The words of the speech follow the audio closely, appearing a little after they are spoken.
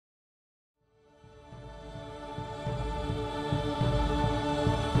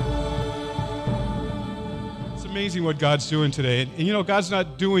amazing what God's doing today. And you know, God's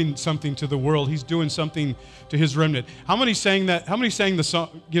not doing something to the world. He's doing something to his remnant. How many sang that? How many sang the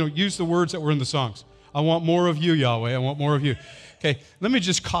song, use the words that were in the songs? I want more of you, Yahweh. I want more of you. Okay, let me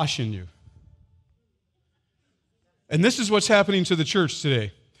just caution you. And this is what's happening to the church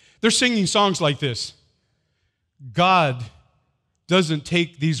today. They're singing songs like this. God doesn't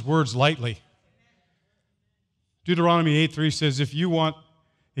take these words lightly. Deuteronomy 8:3 says, if you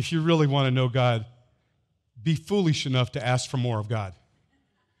really want to know God, be foolish enough to ask for more of God,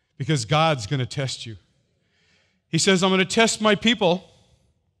 because God's going to test you. He says, I'm going to test my people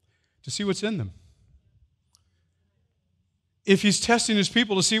to see what's in them. If he's testing his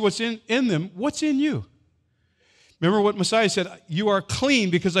people to see what's in them, what's in you? Remember what Messiah said, you are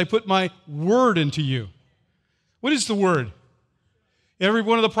clean because I put my word into you. What is the word? Every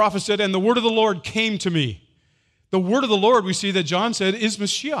one of the prophets said, and the word of the Lord came to me. The word of the Lord, we see that John said, is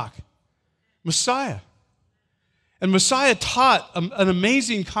Mashiach, Messiah. And Messiah taught an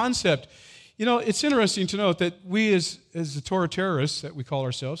amazing concept. You know, it's interesting to note that we as the Torah terrorists that we call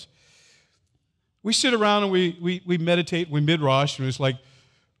ourselves, we sit around and we meditate, we midrash, and it's like,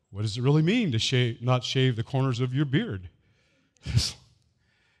 what does it really mean to not shave the corners of your beard? It's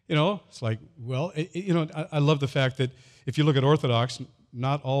like, well, I love the fact that if you look at Orthodox,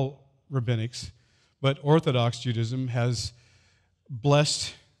 not all rabbinics, but Orthodox Judaism has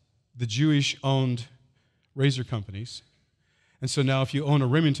blessed the Jewish-owned razor companies. And so now if you own a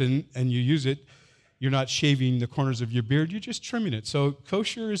Remington and you use it, you're not shaving the corners of your beard, you're just trimming it. So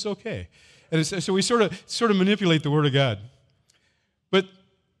kosher is okay. And so we sort of manipulate the Word of God. But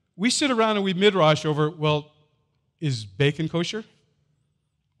we sit around and we midrash over, well, is bacon kosher?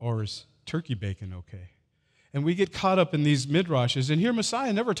 Or is turkey bacon okay? And we get caught up in these midrashes. And here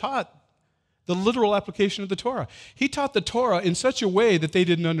Messiah never taught the literal application of the Torah. He taught the Torah in such a way that they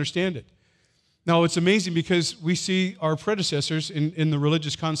didn't understand it. Now, it's amazing because we see our predecessors in the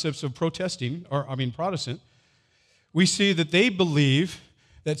religious concepts of Protestant, we see that they believe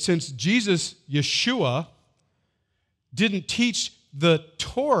that since Jesus, Yeshua, didn't teach the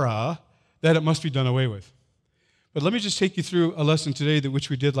Torah, that it must be done away with. But let me just take you through a lesson today, which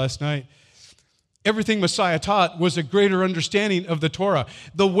we did last night. Everything Messiah taught was a greater understanding of the Torah.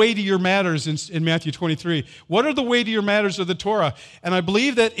 The weightier matters in Matthew 23. What are the weightier matters of the Torah? And I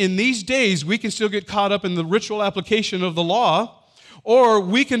believe that in these days, we can still get caught up in the ritual application of the law, or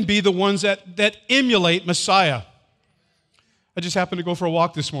we can be the ones that emulate Messiah. I just happened to go for a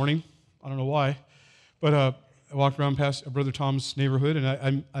walk this morning. I don't know why, but I walked around past Brother Tom's neighborhood,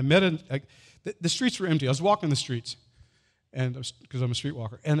 and I met the streets were empty. I was walking the streets, and because I'm a street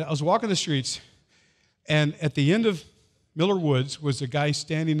walker, and I was walking the streets. And at the end of Miller Woods was a guy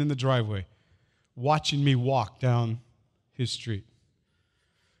standing in the driveway watching me walk down his street.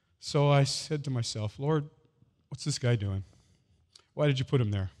 So I said to myself, Lord, what's this guy doing? Why did you put him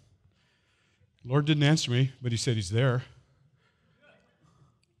there? The Lord didn't answer me, but he said he's there.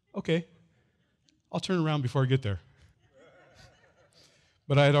 Okay, I'll turn around before I get there.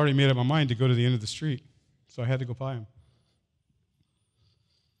 But I had already made up my mind to go to the end of the street, so I had to go by him.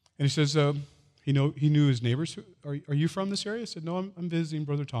 And he says, he knew his neighbors. Are you from this area? I said, no, I'm visiting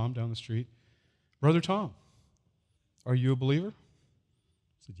Brother Tom down the street. Brother Tom, are you a believer?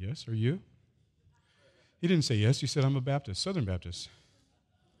 I said, yes. Are you? He didn't say yes. He said, I'm a Baptist, Southern Baptist.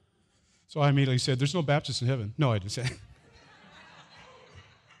 So I immediately said, there's no Baptists in heaven. No, I didn't say.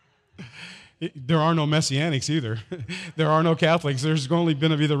 There are no Messianics either. There are no Catholics. There's only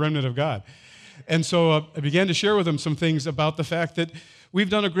going to be the remnant of God. And so I began to share with him some things about the fact that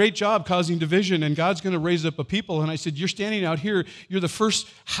we've done a great job causing division, and God's going to raise up a people. And I said, you're standing out here. You're the first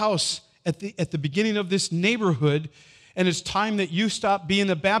house at the beginning of this neighborhood, and it's time that you stop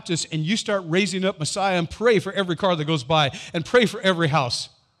being a Baptist and you start raising up Messiah and pray for every car that goes by and pray for every house.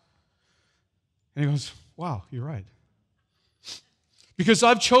 And he goes, wow, you're right. Because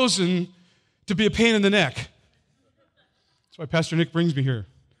I've chosen to be a pain in the neck. That's why Pastor Nick brings me here.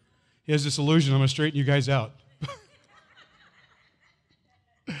 He has this illusion I'm going to straighten you guys out.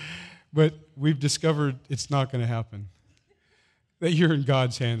 But we've discovered it's not going to happen. That you're in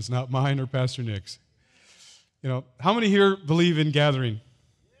God's hands, not mine or Pastor Nick's. How many here believe in gathering?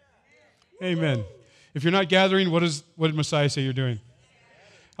 Amen. If you're not gathering, what did Messiah say you're doing?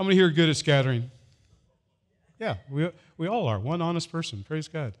 How many here are good at scattering? Yeah, we all are. One honest person. Praise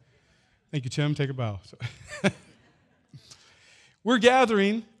God. Thank you, Tim. Take a bow. We're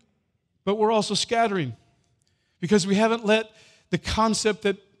gathering, but we're also scattering, because we haven't let the concept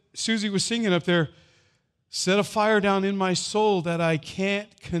that Susie was singing up there set a fire down in my soul that I can't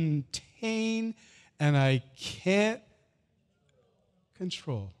contain and I can't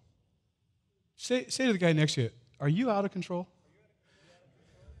control. Say to the guy next to you, Are you out of control?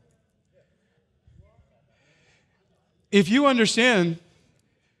 If you understand,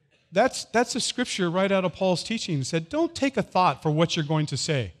 that's a scripture right out of Paul's teaching. It said, don't take a thought for what you're going to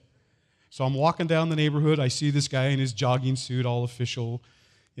say. So I'm walking down the neighborhood. I see this guy in his jogging suit, all official,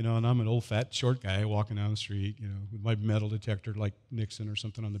 and I'm an old, fat, short guy walking down the street, with my metal detector like Nixon or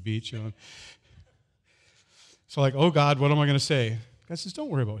something on the beach, So like, oh, God, what am I going to say? God says, don't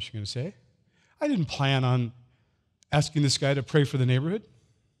worry about what you're going to say. I didn't plan on asking this guy to pray for the neighborhood.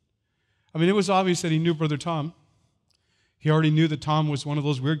 I mean, it was obvious that he knew Brother Tom. He already knew that Tom was one of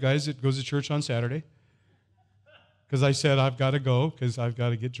those weird guys that goes to church on Saturday. Because I said, I've got to go because I've got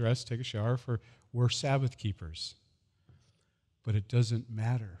to get dressed, take a shower, we're Sabbath keepers. But it doesn't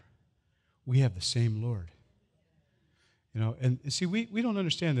matter. We have the same Lord. And see, we don't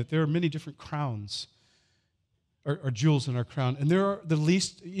understand that there are many different crowns or jewels in our crown. And there are the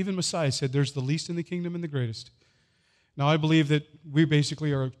least, even Messiah said, there's the least in the kingdom and the greatest. Now, I believe that we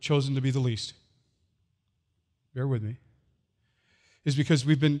basically are chosen to be the least. Bear with me. Is because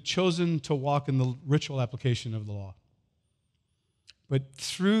we've been chosen to walk in the ritual application of the law. But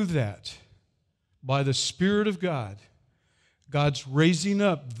through that, by the Spirit of God, God's raising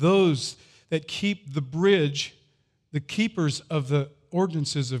up those that keep the bridge, the keepers of the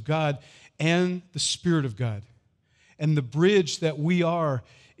ordinances of God and the Spirit of God. And the bridge that we are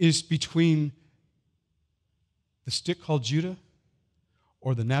is between the stick called Judah,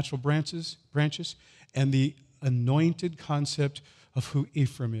 or the natural branches, and the anointed concept of who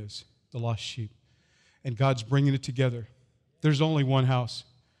Ephraim is, the lost sheep. And God's bringing it together. There's only one house,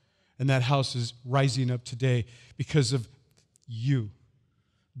 and that house is rising up today because of you,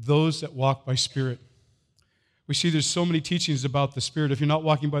 those that walk by Spirit. We see there's so many teachings about the Spirit. If you're not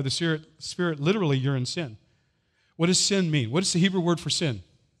walking by the Spirit, literally you're in sin. What does sin mean? What is the Hebrew word for sin?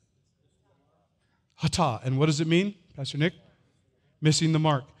 Hata. And what does it mean, Pastor Nick? Missing the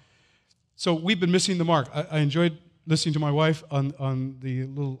mark. So we've been missing the mark. I enjoyed listening to my wife on the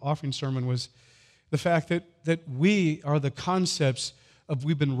little offering sermon was the fact that we are the concepts of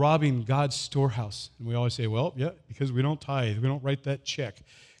we've been robbing God's storehouse. And we always say, well, yeah, because we don't tithe, we don't write that check.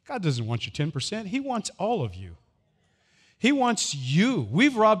 God doesn't want your 10%. He wants all of you. He wants you.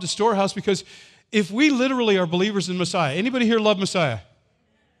 We've robbed a storehouse because if we literally are believers in Messiah, anybody here love Messiah?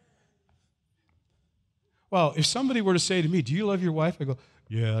 Well, if somebody were to say to me, do you love your wife? I go,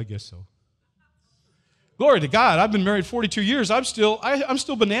 yeah, I guess so. Glory to God. I've been married 42 years. I'm still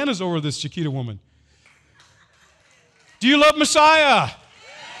bananas over this Chiquita woman. Do you love Messiah?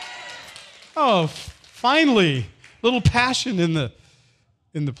 Oh, finally, little passion in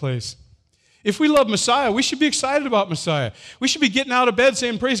the place. If we love Messiah, we should be excited about Messiah. We should be getting out of bed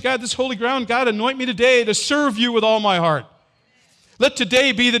saying, praise God, this holy ground, God, anoint me today to serve you with all my heart. Let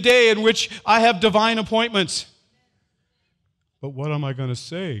today be the day in which I have divine appointments. But what am I going to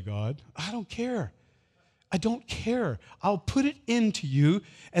say, God? I don't care. I don't care. I'll put it into you,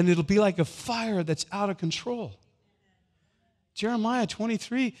 and it'll be like a fire that's out of control. Jeremiah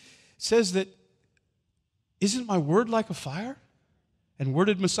 23 says that, isn't my word like a fire? And where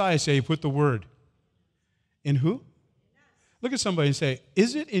did Messiah say he put the word? In who? Look at somebody and say,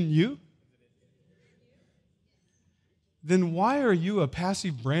 is it in you? Then why are you a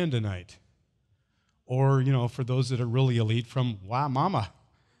passive Brandonite? Or, for those that are really elite, from Wa Mama.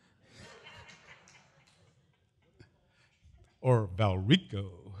 Or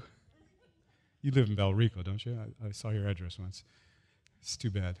Valrico. You live in Valrico, don't you? I saw your address once. It's too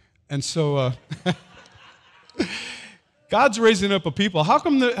bad. And so God's raising up a people. How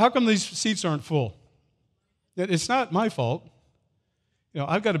come these seats aren't full? It's not my fault.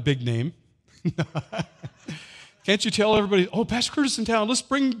 I've got a big name. Can't you tell everybody, oh, Pastor Curtis in town, let's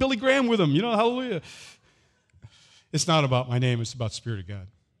bring Billy Graham with him, hallelujah. It's not about my name, it's about the Spirit of God.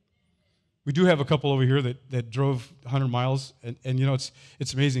 We do have a couple over here that drove 100 miles, and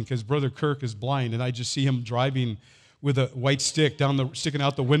it's amazing because Brother Kirk is blind, and I just see him driving with a white stick sticking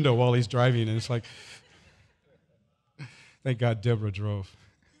out the window while he's driving, and it's like, thank God Deborah drove.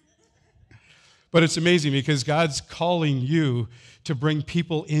 But it's amazing because God's calling you to bring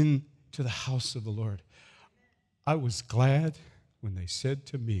people into the house of the Lord. I was glad when they said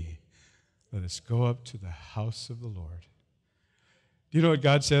to me, let us go up to the house of the Lord. Do you know what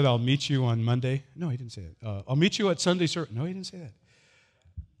God said? I'll meet you on Monday. No, he didn't say that. I'll meet you at Sunday service. No, he didn't say that.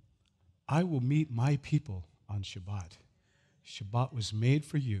 I will meet my people on Shabbat. Shabbat was made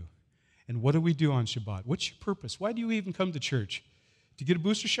for you. And what do we do on Shabbat? What's your purpose? Why do you even come to church? To get a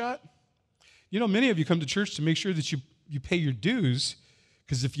booster shot? Many of you come to church to make sure that you pay your dues,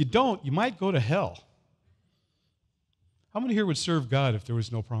 because if you don't, you might go to hell. How many here would serve God if there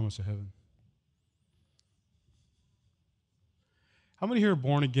was no promise of heaven? How many here are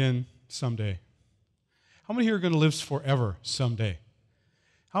born again someday? How many here are going to live forever someday?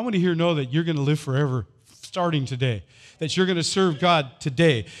 How many here know that you're going to live forever starting today? That you're going to serve God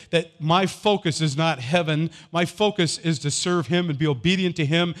today? That my focus is not heaven. My focus is to serve Him and be obedient to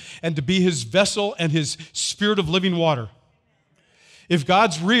Him and to be His vessel and His Spirit of living water. If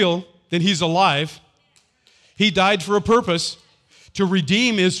God's real, then He's alive. He died for a purpose, to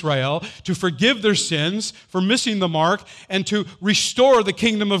redeem Israel, to forgive their sins for missing the mark, and to restore the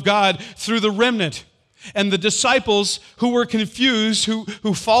kingdom of God through the remnant. And the disciples who were confused,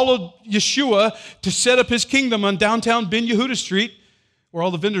 who followed Yeshua to set up His kingdom on downtown Ben Yehuda Street, where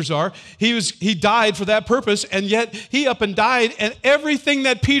all the vendors are, he died for that purpose, and yet He up and died, and everything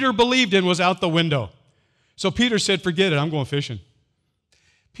that Peter believed in was out the window. So Peter said, forget it, I'm going fishing.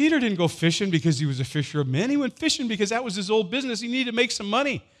 Peter didn't go fishing because he was a fisher of men. He went fishing because that was his old business. He needed to make some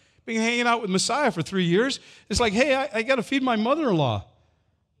money. Been hanging out with Messiah for 3 years. It's like, hey, I got to feed my mother-in-law.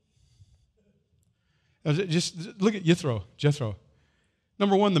 Just look at Jethro.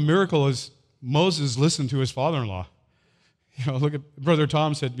 Number one, the miracle is Moses listened to his father-in-law. Look at Brother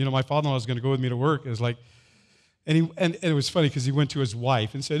Tom said, my father-in-law is going to go with me to work. It was like, and it was funny because he went to his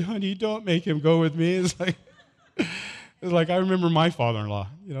wife and said, honey, don't make him go with me. It's like I remember my father-in-law.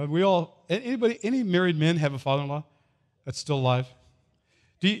 We all, any married men have a father-in-law that's still alive?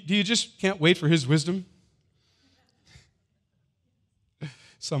 Do you just can't wait for his wisdom?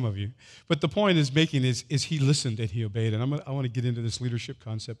 Some of you. But the point is he listened and he obeyed. And I want to get into this leadership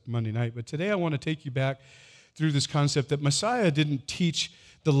concept Monday night. But today I want to take you back through this concept that Messiah didn't teach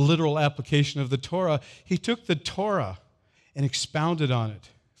the literal application of the Torah. He took the Torah and expounded on it.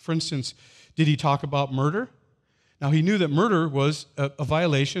 For instance, did he talk about murder? Now, he knew that murder was a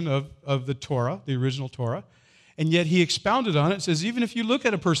violation of the Torah, the original Torah, and yet he expounded on it and says, even if you look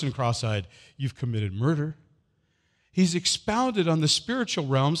at a person cross-eyed, you've committed murder. He's expounded on the spiritual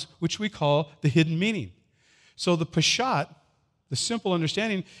realms, which we call the hidden meaning. So the pashat, the simple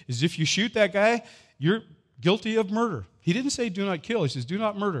understanding, is if you shoot that guy, you're guilty of murder. He didn't say do not kill. He says do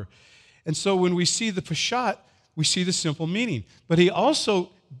not murder. And so when we see the pashat, we see the simple meaning. But he also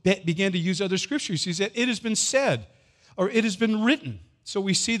began to use other scriptures. He said, it has been said, or it has been written. So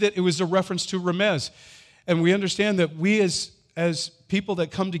we see that it was a reference to Remez. And we understand that we as people that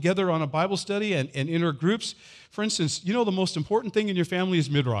come together on a Bible study and in our groups, for instance, the most important thing in your family is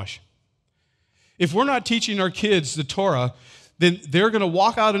Midrash. If we're not teaching our kids the Torah, then they're going to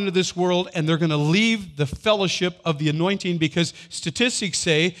walk out into this world and they're going to leave the fellowship of the anointing, because statistics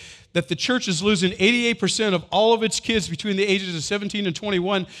say that the church is losing 88% of all of its kids between the ages of 17 and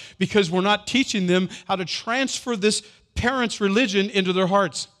 21 because we're not teaching them how to transfer this parents' religion into their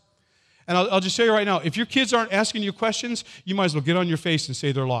hearts. And I'll just tell you right now, if your kids aren't asking you questions, you might as well get on your face and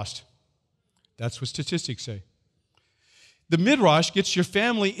say they're lost. That's what statistics say. The Midrash gets your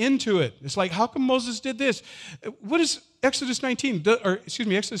family into it. It's like, how come Moses did this? What is Exodus 13?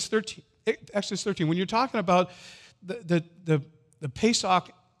 Exodus 13. When you're talking about the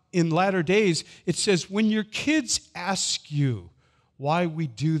Pesach in latter days, it says, when your kids ask you why we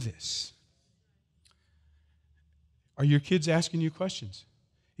do this, are your kids asking you questions?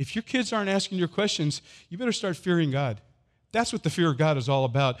 If your kids aren't asking you questions, you better start fearing God. That's what the fear of God is all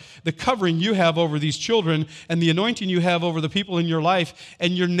about. The covering you have over these children and the anointing you have over the people in your life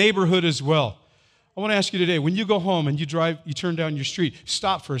and your neighborhood as well. I want to ask you today, when you go home and you turn down your street,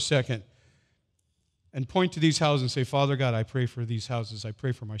 stop for a second and point to these houses and say, Father God, I pray for these houses. I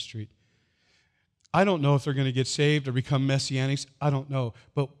pray for my street. I don't know if they're going to get saved or become messianics. I don't know.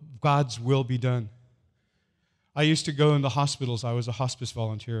 But God's will be done. I used to go into hospitals. I was a hospice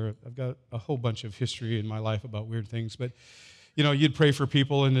volunteer. I've got a whole bunch of history in my life about weird things. But, you'd pray for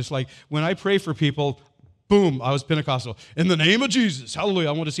people, and it's like, when I pray for people, boom, I was Pentecostal. In the name of Jesus, hallelujah,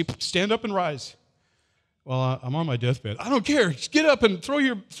 I want to see, stand up and rise. Well, I'm on my deathbed. I don't care. Just get up and throw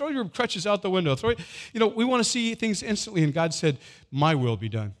your crutches out the window. We want to see things instantly, and God said, my will be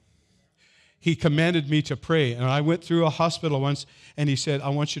done. He commanded me to pray, and I went through a hospital once, and he said, I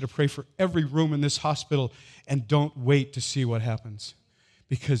want you to pray for every room in this hospital, and don't wait to see what happens,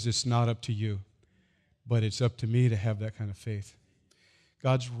 because it's not up to you, but it's up to me to have that kind of faith.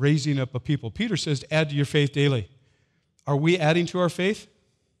 God's raising up a people. Peter says, add to your faith daily. Are we adding to our faith?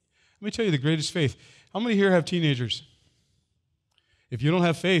 Let me tell you the greatest faith. How many here have teenagers? If you don't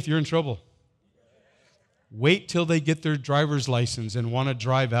have faith, you're in trouble. Wait till they get their driver's license and want to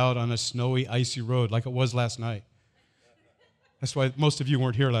drive out on a snowy, icy road like it was last night. That's why most of you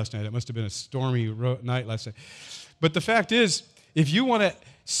weren't here last night. It must have been a stormy night last night. But the fact is, if you want to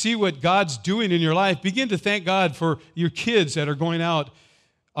see what God's doing in your life, begin to thank God for your kids that are going out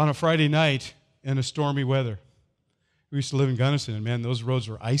on a Friday night in a stormy weather. We used to live in Gunnison, and man, those roads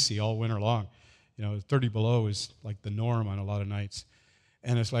were icy all winter long. 30 below is like the norm on a lot of nights.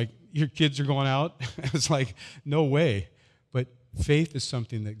 And it's like, your kids are going out. It's like, no way. But faith is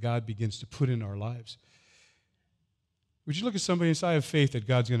something that God begins to put in our lives. Would you look at somebody and say, I have faith that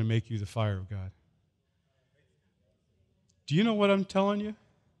God's going to make you the fire of God? Do you know what I'm telling you?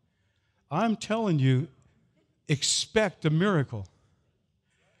 I'm telling you, expect a miracle.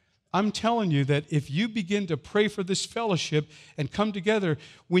 I'm telling you that if you begin to pray for this fellowship and come together,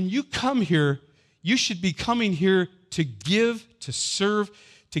 when you come here, you should be coming here to give, to serve,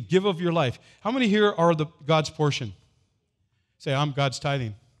 to give of your life. How many here are God's portion? Say, I'm God's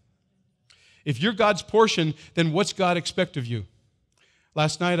tithing. If you're God's portion, then what's God expect of you?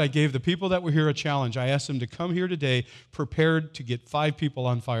 Last night, I gave the people that were here a challenge. I asked them to come here today prepared to get 5 people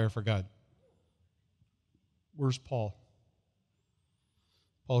on fire for God. Where's Paul?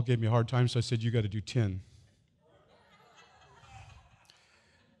 Paul gave me a hard time, so I said, you got to do 10.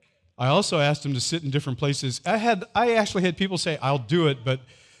 I also asked them to sit in different places. I actually had people say, I'll do it,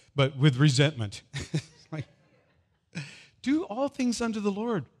 but with resentment. Like, do all things unto the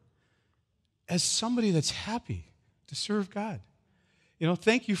Lord as somebody that's happy to serve God.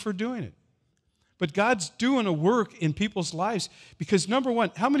 Thank you for doing it. But God's doing a work in people's lives because, number one,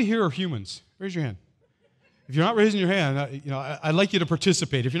 how many here are humans? Raise your hand. If you're not raising your hand, I'd like you to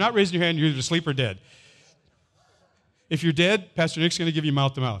participate. If you're not raising your hand, you're either asleep or dead. If you're dead, Pastor Nick's going to give you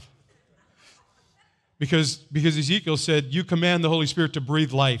mouth to mouth. Because Ezekiel said, you command the Holy Spirit to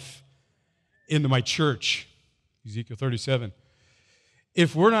breathe life into my church. Ezekiel 37.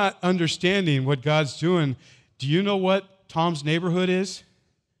 If we're not understanding what God's doing, do you know what Tom's neighborhood is?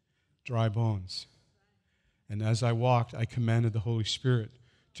 Dry bones. And as I walked, I commanded the Holy Spirit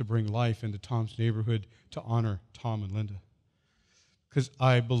to bring life into Tom's neighborhood to honor Tom and Linda. Because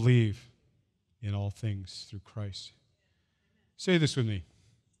I believe in all things through Christ. Say this with me.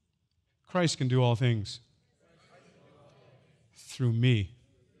 Christ can do all things through me,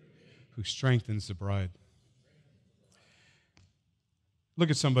 who strengthens the bride. Look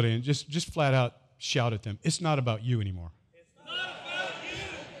at somebody and just flat out shout at them. It's not about you anymore. It's not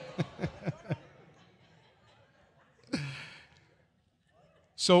about you.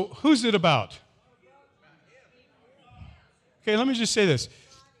 So who's it about? Okay, let me just say this.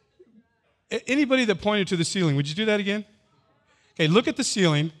 Anybody that pointed to the ceiling, would you do that again? Okay, look at the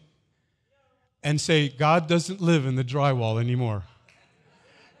ceiling and say, God doesn't live in the drywall anymore.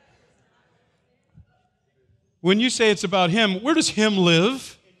 When you say it's about Him, where does Him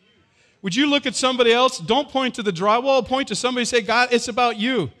live? Would you look at somebody else? Don't point to the drywall. Point to somebody and say, God, it's about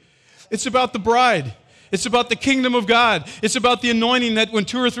you. It's about the bride. It's about the kingdom of God. It's about the anointing that when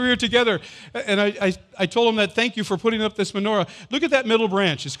 2 or 3 are together. And I told him that thank you for putting up this menorah. Look at that middle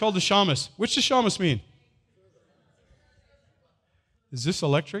branch. It's called the shamus. Which does shamus mean? Is this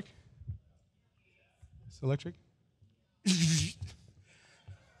electric? It's electric?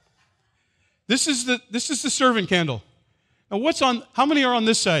 This is the servant candle. Now how many are on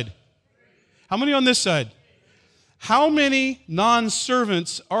this side? How many on this side? How many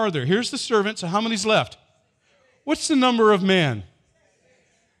non-servants are there? Here's the servant, so how many's left? What's the number of man?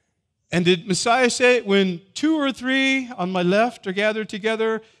 And did Messiah say, when 2 or 3 on my left are gathered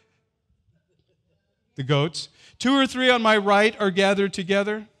together, the goats, 2 or 3 on my right are gathered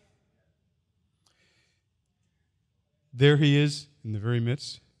together? There He is in the very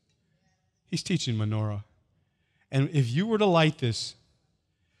midst. He's teaching menorah. And if you were to light this,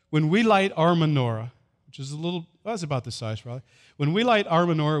 when we light our menorah, which is that's about this size probably. When we light our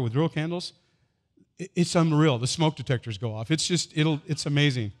menorah with real candles, it's unreal. The smoke detectors go off. It's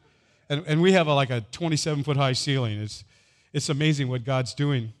amazing. And we have like a 27-foot high ceiling. It's amazing what God's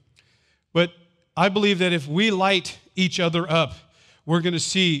doing. But I believe that if we light each other up, we're going to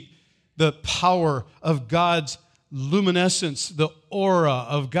see the power of God's luminescence, the aura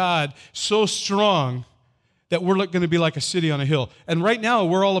of God so strong that we're going to be like a city on a hill. And right now,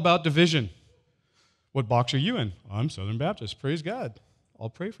 we're all about division. What box are you in? I'm Southern Baptist. Praise God. I'll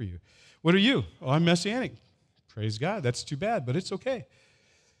pray for you. What are you? Oh, I'm Messianic. Praise God. That's too bad, but it's okay.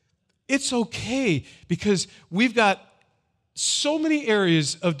 It's okay because we've got so many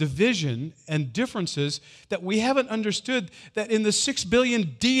areas of division and differences that we haven't understood that in the 6 billion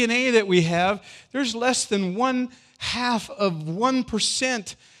DNA that we have, there's less than 1/2 of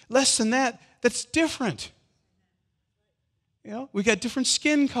 1%, less than that, that's different. We got different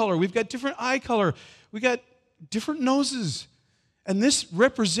skin color, we've got different eye color, we got different noses. And this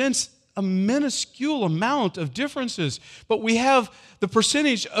represents a minuscule amount of differences, but we have the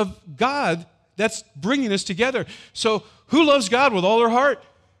percentage of God that's bringing us together. So who loves God with all their heart?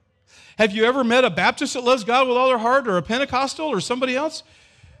 Have you ever met a Baptist that loves God with all their heart, or a Pentecostal, or somebody else?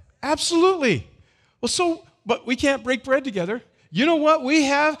 Absolutely. Well, but we can't break bread together. You know what we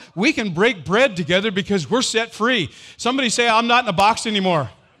have? We can break bread together because we're set free. Somebody say, I'm not in a box anymore.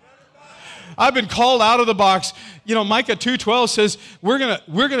 I've been called out of the box. You know, Micah 2:12 says we're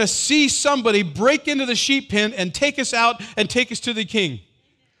gonna see somebody break into the sheep pen and take us out and take us to the king.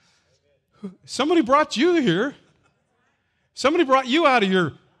 Somebody brought you here. Somebody brought you out of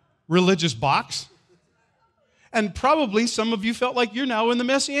your religious box. And probably some of you felt like you're now in the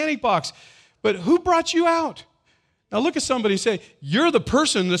messianic box. But who brought you out? Now look at somebody and say, you're the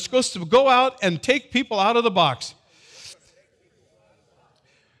person that's supposed to go out and take people out of the box.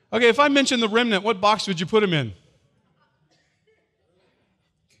 Okay, if I mention the remnant, what box would you put them in?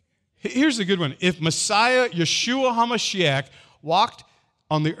 Here's a good one. If Messiah, Yeshua HaMashiach, walked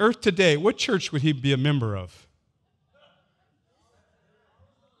on the earth today, what church would he be a member of?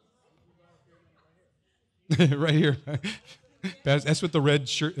 Right here. That's what the red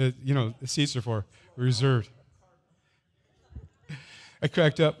shirt, the seats are for, reserved. I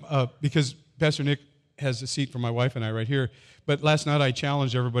cracked up because Pastor Nick has a seat for my wife and I right here. But last night I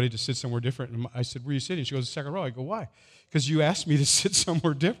challenged everybody to sit somewhere different. And I said, where are you sitting? She goes, second row. I go, why? Because you asked me to sit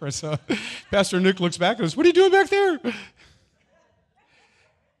somewhere different. So Pastor Nick looks back and goes, what are you doing back there?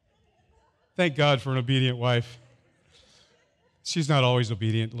 Thank God for an obedient wife. She's not always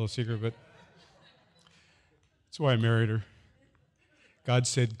obedient, a little secret, but that's why I married her. God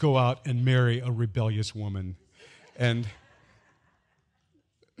said, go out and marry a rebellious woman. And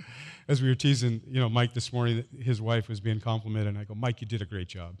as we were teasing, Mike this morning, his wife was being complimented, and I go, Mike, you did a great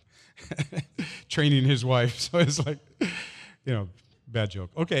job training his wife. So it's like, bad joke.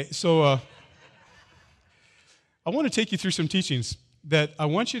 Okay, so I want to take you through some teachings that I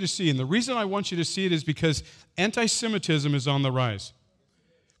want you to see, and the reason I want you to see it is because anti-Semitism is on the rise.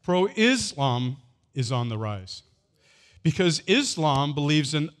 Pro-Islam is on the rise. Because Islam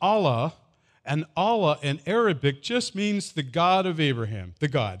believes in Allah, and Allah in Arabic just means the God of Abraham, the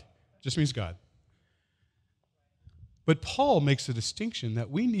God. Just means God. But Paul makes a distinction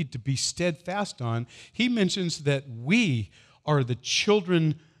that we need to be steadfast on. He mentions that we are the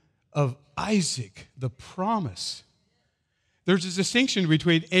children of Isaac, the promise. There's a distinction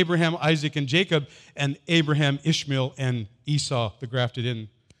between Abraham, Isaac, and Jacob, and Abraham, Ishmael, and Esau, the grafted in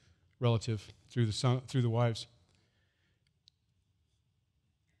relative through the wives.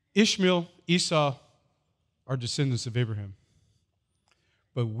 Ishmael, Esau are descendants of Abraham.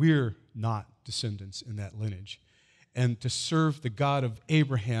 But we're not descendants in that lineage. And to serve the God of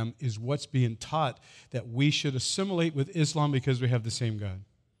Abraham is what's being taught, that we should assimilate with Islam because we have the same God.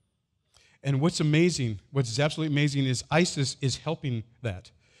 And what's absolutely amazing is ISIS is helping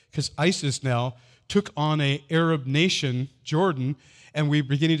that. Because ISIS now took on an Arab nation, Jordan, and we're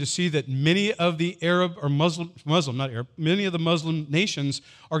beginning to see that many of the many of the Muslim nations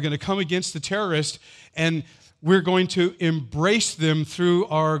are going to come against the terrorists, and we're going to embrace them through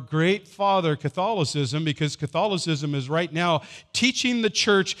our great father, Catholicism, because Catholicism is right now teaching the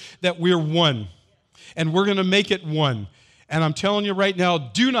church that we're one, and we're going to make it one. And I'm telling you right now,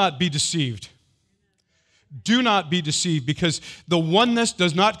 do not be deceived. Do not be deceived, because the oneness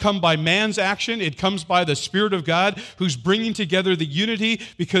does not come by man's action. It comes by the Spirit of God who's bringing together the unity,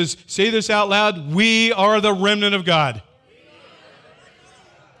 because, say this out loud, we are the remnant of God.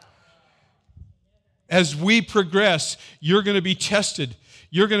 As we progress, you're going to be tested.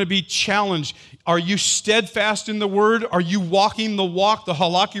 You're going to be challenged. Are you steadfast in the Word? Are you walking the walk, the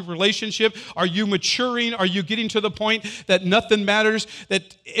halakhic relationship? Are you maturing? Are you getting to the point that nothing matters,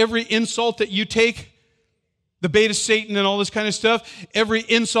 that every insult that you take, the bait of Satan and all this kind of stuff, every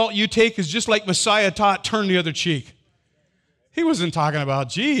insult you take is just like Messiah taught, turn the other cheek. He wasn't talking about,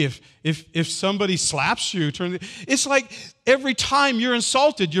 gee, if somebody slaps you, it's like every time you're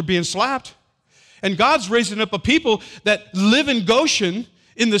insulted, you're being slapped. And God's raising up a people that live in Goshen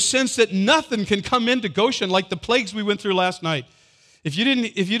in the sense that nothing can come into Goshen like the plagues we went through last night. If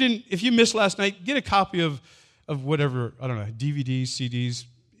you missed last night, get a copy of whatever, I don't know, DVDs, CDs,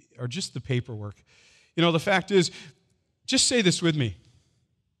 or just the paperwork. The fact is, just say this with me.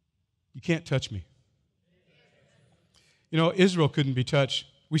 You can't touch me. Israel couldn't be touched.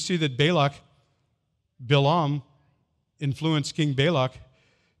 We see that Balaam influenced King Balak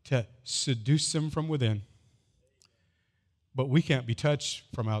to seduce them from within. But we can't be touched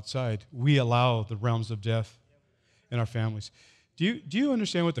from outside. We allow the realms of death in our families. Do you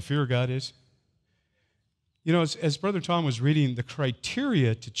understand what the fear of God is? As Brother Tom was reading the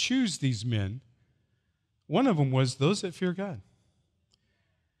criteria to choose these men, one of them was those that fear God.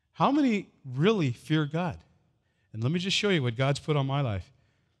 How many really fear God? And let me just show you what God's put on my life.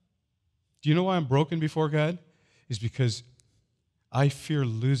 Do you know why I'm broken before God? It's because I fear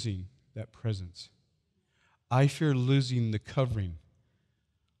losing that presence. I fear losing the covering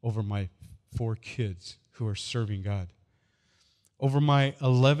over my 4 kids who are serving God. Over my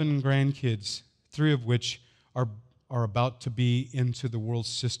 11 grandkids, 3 of which are about to be into the world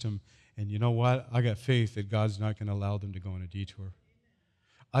system. And you know what? I got faith that God's not going to allow them to go on a detour.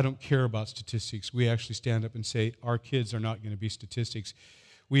 I don't care about statistics. We actually stand up and say our kids are not going to be statistics.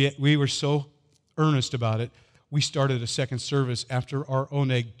 We were so earnest about it. We started a second service after our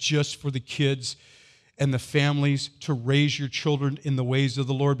oneg just for the kids and the families to raise your children in the ways of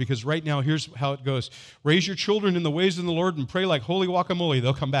the Lord. Because right now, here's how it goes. Raise your children in the ways of the Lord and pray like holy guacamole.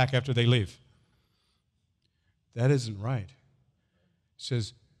 They'll come back after they leave. That isn't right. It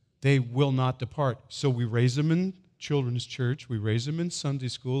says they will not depart. So we raise them in children's church. We raise them in Sunday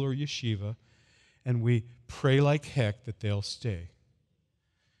school or yeshiva. And we pray like heck that they'll stay.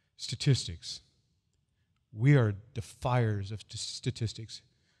 Statistics. We are defiers of statistics.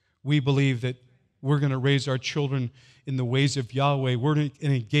 We believe that we're going to raise our children in the ways of Yahweh. We're going to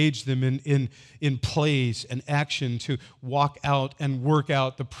engage them in plays and action to walk out and work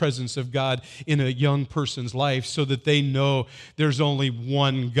out the presence of God in a young person's life so that they know there's only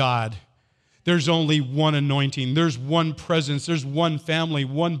one God. There's only one anointing. There's one presence. There's one family,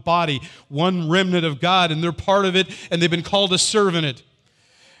 one body, one remnant of God, and they're part of it, and they've been called to serve in it.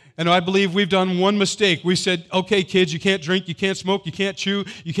 And I believe we've done one mistake. We said, okay, kids, you can't drink, you can't smoke, you can't chew,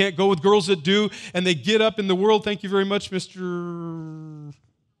 you can't go with girls that do. And they get up in the world. Thank you very much, Mr.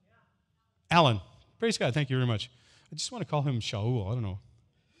 Allen. Praise God. Thank you very much. I just want to call him Shaul. I don't know.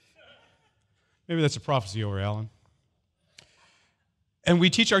 Maybe that's a prophecy over Allen. And we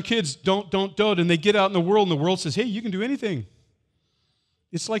teach our kids, don't. And they get out in the world, and the world says, hey, you can do anything.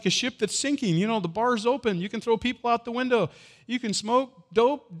 It's like a ship that's sinking. You know, the bar's open. You can throw people out the window. You can smoke,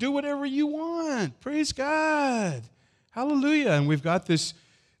 dope, do whatever you want. Praise God. Hallelujah. And we've got this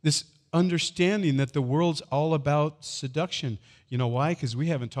understanding that the world's all about seduction. You know why? Because we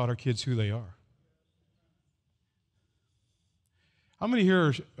haven't taught our kids who they are. How many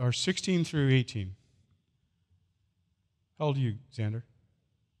here are 16 through 18? How old are you, Xander?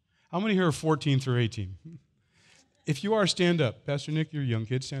 How many here are 14 through 18? If you are, stand up. Pastor Nick, you're a young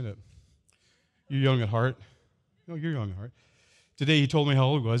kid. Stand up. You're young at heart. No, you're young at heart. Today he told me how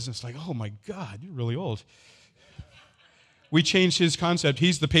old he was. It's like, oh my God, you're really old. We changed his concept.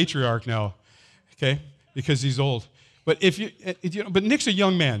 He's the patriarch now, okay, because he's old. But but Nick's a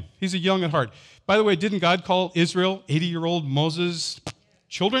young man. He's a young at heart. By the way, didn't God call Israel 80-year-old Moses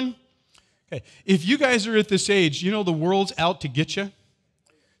children? Okay. If you guys are at this age, you know the world's out to get you.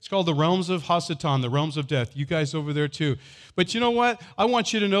 It's called the realms of Hasatan, the realms of death. You guys over there too. But you know what? I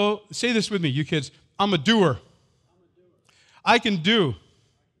want you to know, say this with me, you kids. I'm a doer. I can do.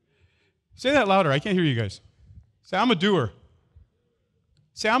 Say that louder. I can't hear you guys. Say, I'm a doer.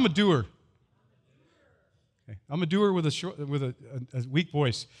 Say, I'm a doer. Okay. I'm a doer with a weak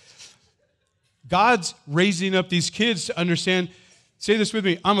voice. God's raising up these kids to understand. Say this with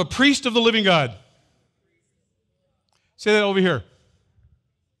me. I'm a priest of the living God. Say that over here.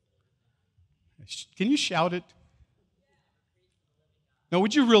 Can you shout it? No,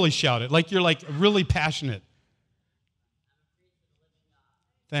 would you really shout it? Like you're like really passionate.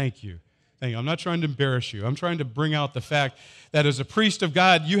 Thank you. Thank you. I'm not trying to embarrass you. I'm trying to bring out the fact that as a priest of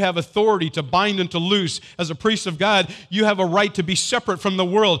God, you have authority to bind and to loose. As a priest of God, you have a right to be separate from the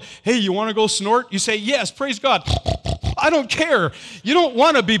world. Hey, you want to go snort? You say, yes, praise God. I don't care. You don't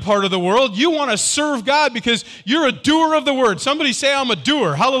want to be part of the world. You want to serve God because you're a doer of the word. Somebody say, I'm a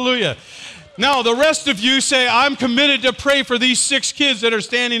doer. Hallelujah. Now, the rest of you say, I'm committed to pray for these 6 kids that are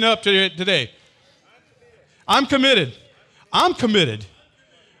standing up today. I'm committed. I'm committed.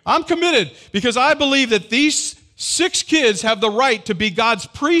 I'm committed because I believe that these 6 kids have the right to be God's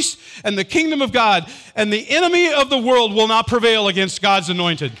priests and the kingdom of God, and the enemy of the world will not prevail against God's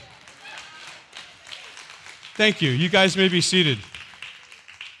anointed. Thank you. You guys may be seated.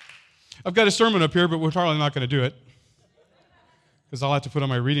 I've got a sermon up here, but we're probably not going to do it because I'll have to put on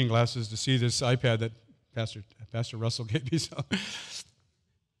my reading glasses to see this iPad that Pastor Russell gave me. So,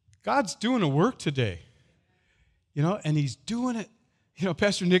 God's doing a work today, and He's doing it.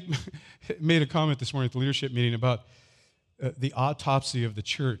 Pastor Nick made a comment this morning at the leadership meeting about the autopsy of the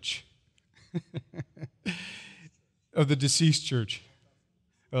church, of the deceased church.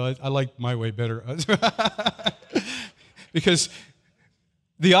 Well, I like my way better. Because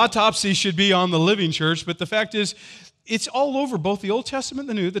the autopsy should be on the living church, but the fact is, it's all over both the Old Testament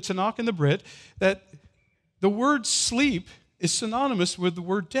and the New, the Tanakh and the Brit, that the word sleep is synonymous with the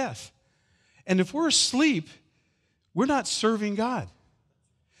word death. And if we're asleep, we're not serving God.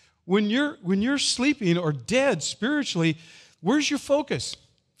 When you're sleeping or dead spiritually, where's your focus?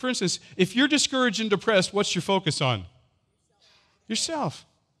 For instance, if you're discouraged and depressed, what's your focus on? Yourself.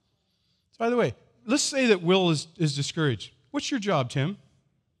 By the way, let's say that Will is discouraged. What's your job, Tim?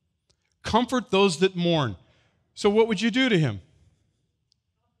 Comfort those that mourn. So what would you do to him?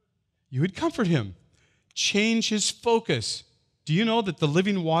 You would comfort him. Change his focus. Do you know that the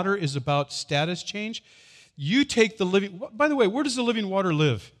living water is about status change? You take the living... By the way, where does the living water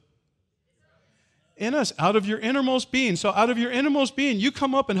live? In us, out of your innermost being. So out of your innermost being, you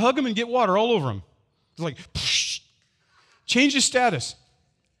come up and hug him and get water all over him. It's like, psh, change his status.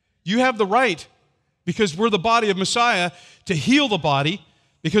 You have the right, because we're the body of Messiah, to heal the body,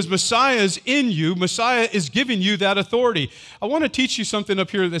 because Messiah is in you. Messiah is giving you that authority. I want to teach you something up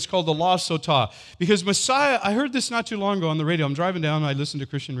here that's called the law of Sotah. Because Messiah, I heard this not too long ago on the radio. I'm driving down and I listened to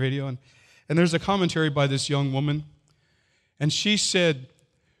Christian radio, and there's a commentary by this young woman. And she said,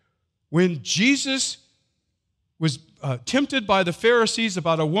 when Jesus was tempted by the Pharisees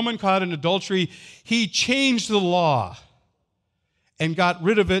about a woman caught in adultery, he changed the law and got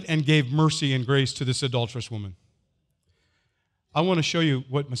rid of it and gave mercy and grace to this adulterous woman. I want to show you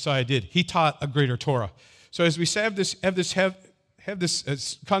what Messiah did. He taught a greater Torah. So as we have this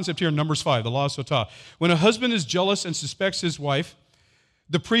concept here in Numbers 5, the law of Sotah. When a husband is jealous and suspects his wife,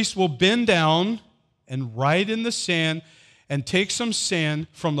 the priest will bend down and write in the sand and take some sand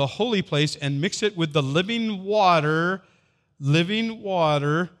from the holy place and mix it with the living water,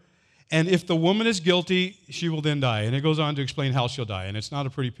 and if the woman is guilty, she will then die. And it goes on to explain how she'll die, and it's not a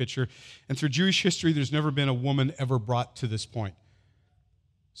pretty picture. And through Jewish history, there's never been a woman ever brought to this point.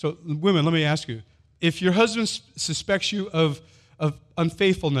 So women, let me ask you, if your husband suspects you of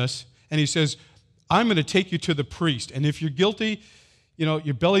unfaithfulness, and he says, I'm going to take you to the priest, and if you're guilty, you know,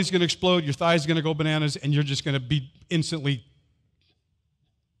 your belly's going to explode, your thigh's going to go bananas, and you're just going to be instantly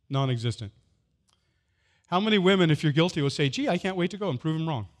non-existent. How many women, if you're guilty, will say, gee, I can't wait to go and prove him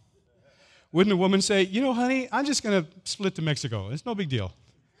wrong? Wouldn't a woman say, you know, honey, I'm just going to split to Mexico. It's no big deal.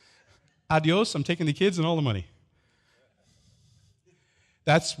 Adios, I'm taking the kids and all the money.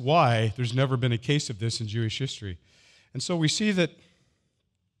 That's why there's never been a case of this in Jewish history. And so we see that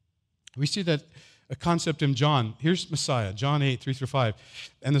a concept in John. Here's Messiah, John 8, 3-5.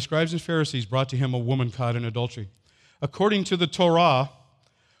 And the scribes and Pharisees brought to him a woman caught in adultery. According to the Torah,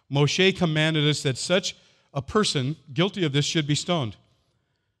 Moshe commanded us that such a person guilty of this should be stoned.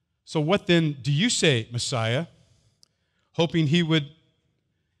 So what then do you say, Messiah? Hoping he would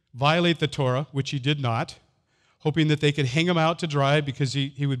violate the Torah, which he did not, hoping that they could hang him out to dry because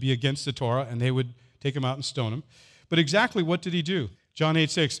he would be against the Torah and they would take him out and stone him. But exactly what did he do? John 8,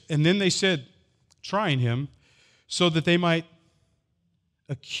 6. And then they said, trying him, so that they might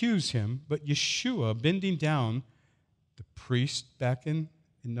accuse him. But Yeshua, bending down, the priest back in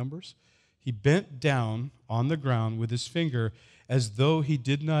Numbers, he bent down on the ground with his finger as though he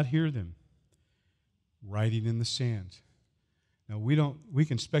did not hear them, writing in the sand. Now, we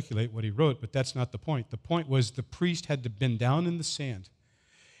can speculate what he wrote, but that's not the point. The point was the priest had to bend down in the sand.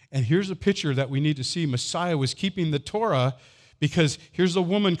 And here's a picture that we need to see. Messiah was keeping the Torah because here's a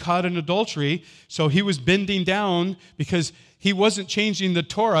woman caught in adultery, so he was bending down because he wasn't changing the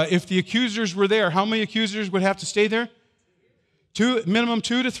Torah. If the accusers were there, how many accusers would have to stay there? Minimum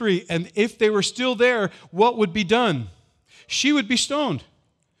 2 to 3. And if they were still there, what would be done? She would be stoned.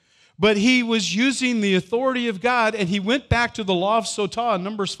 But he was using the authority of God, and he went back to the law of Sotah in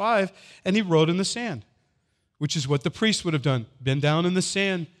Numbers 5, and he wrote in the sand, which is what the priest would have done. Bend down in the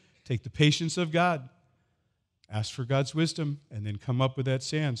sand, take the patience of God, ask for God's wisdom, and then come up with that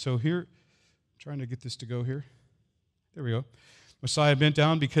sand. So here, I'm trying to get this to go here. There we go. Messiah bent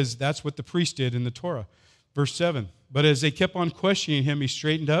down because that's what the priest did in the Torah. Verse 7, but as they kept on questioning him, he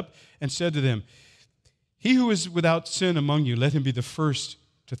straightened up and said to them, he who is without sin among you, let him be the first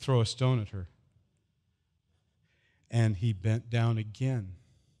to throw a stone at her. And he bent down again.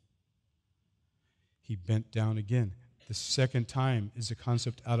 He bent down again. The second time is a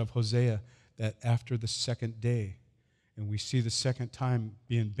concept out of Hosea, that after the second day, and we see the second time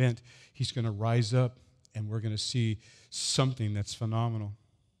being bent, he's going to rise up, and we're going to see something that's phenomenal.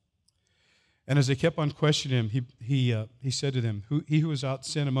 And as they kept on questioning him, he said to them, he who is without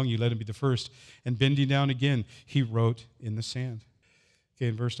sin among you, let him be the first. And bending down again, he wrote in the sand. Okay,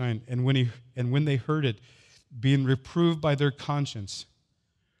 in verse 9, and when they heard it, being reproved by their conscience,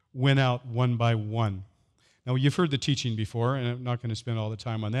 went out one by one. Now, you've heard the teaching before, and I'm not going to spend all the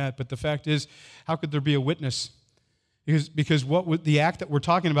time on that, but the fact is, how could there be a witness? Because the act that we're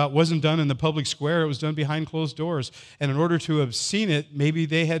talking about wasn't done in the public square, it was done behind closed doors. And in order to have seen it, maybe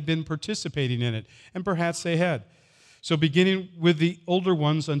they had been participating in it, and perhaps they had. So beginning with the older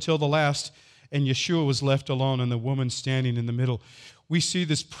ones until the last, and Yeshua was left alone and the woman standing in the middle. We see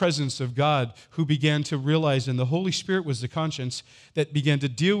this presence of God who began to realize, and the Holy Spirit was the conscience that began to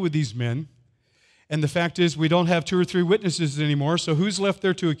deal with these men. And the fact is, we don't have 2 or 3 witnesses anymore, so who's left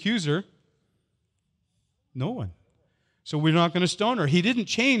there to accuse her? No one. So we're not going to stone her. He didn't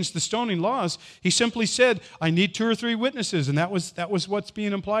change the stoning laws. He simply said, I need 2 or 3 witnesses. And that was what's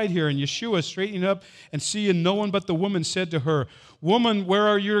being implied here. And Yeshua, straightening up and seeing no one but the woman, said to her, Woman, where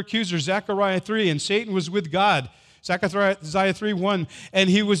are your accusers? Zechariah 3, and Satan was with God. Zechariah 3:1, and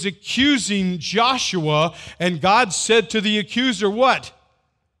he was accusing Joshua, and God said to the accuser, what?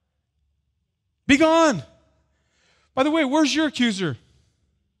 Be gone. By the way, where's your accuser?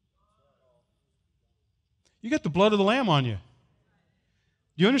 You got the blood of the Lamb on you.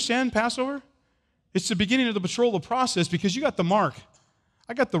 Do you understand Passover? It's the beginning of the betrothal process because you got the mark.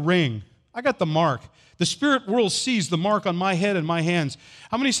 I got the ring. I got the mark. The spirit world sees the mark on my head and my hands.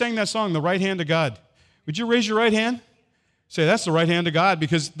 How many sang that song, The Right Hand of God? Would you raise your right hand? Say, that's the right hand of God,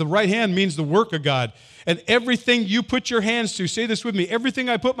 because the right hand means the work of God. And everything you put your hands to, say this with me, everything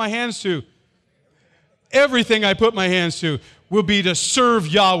I put my hands to will be to serve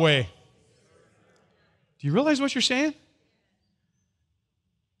Yahweh. Do you realize what you're saying?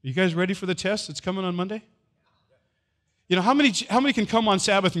 Are you guys ready for the test that's coming on Monday? You know, how many can come on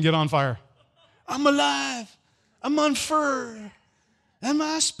Sabbath and get on fire? I'm alive. I'm on fire. And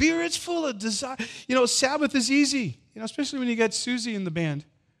my spirit's full of desire. You know, Sabbath is easy. You know, especially when you got Susie in the band.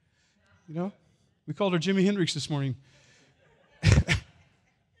 You know, we called her Jimi Hendrix this morning.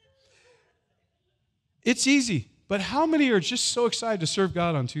 It's easy. But how many are just so excited to serve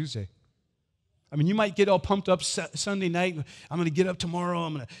God on Tuesday? I mean, you might get all pumped up Sunday night. I'm going to get up tomorrow.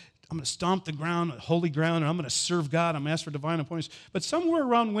 I'm going to stomp the ground, holy ground, and I'm going to serve God. I'm going to ask for divine appointments. But somewhere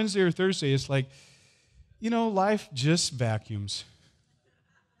around Wednesday or Thursday, it's like, you know, life just vacuums.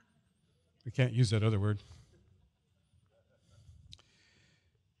 We can't use that other word.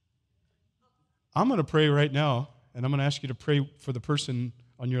 I'm going to pray right now, and I'm going to ask you to pray for the person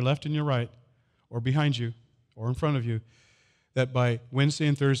on your left and your right, or behind you, or in front of you, that by Wednesday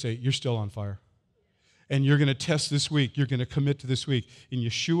and Thursday, you're still on fire. And you're going to test this week. You're going to commit to this week. In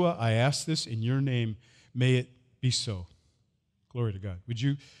Yeshua, I ask this in your name. May it be so. Glory to God. Would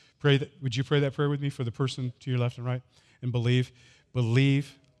you pray that prayer with me for the person to your left and right? And believe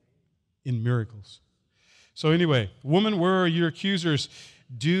in miracles. So anyway, woman, where are your accusers?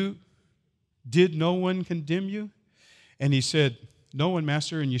 Did no one condemn you? And he said, no one,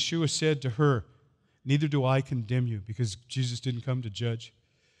 Master. And Yeshua said to her, neither do I condemn you, because Jesus didn't come to judge.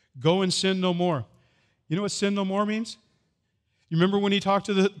 Go and sin no more. You know what sin no more means? You remember when he talked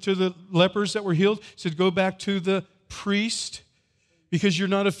to the lepers that were healed? He said, go back to the priest, because you're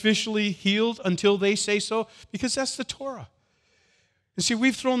not officially healed until they say so, because that's the Torah. And see,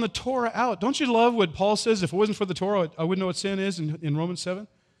 we've thrown the Torah out. Don't you love what Paul says? If it wasn't for the Torah, I wouldn't know what sin is in Romans 7.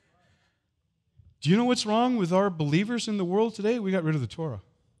 Do you know what's wrong with our believers in the world today? We got rid of the Torah.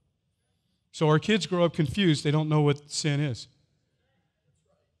 So our kids grow up confused. They don't know what sin is.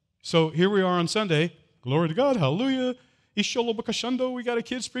 So here we are on Sunday. Glory to God. Hallelujah. Isholo bakashando. We got a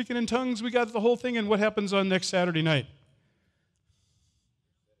kid speaking in tongues. We got the whole thing. And what happens on next Saturday night?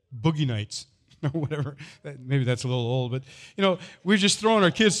 Boogie nights. Or whatever. Maybe that's a little old. But, you know, we're just throwing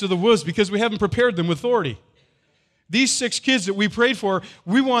our kids to the wolves because we haven't prepared them with authority. These 6 kids that we prayed for,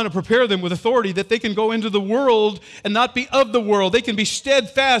 we want to prepare them with authority that they can go into the world and not be of the world. They can be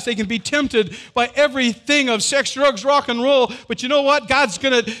steadfast. They can be tempted by everything of sex, drugs, rock and roll. But you know what? God's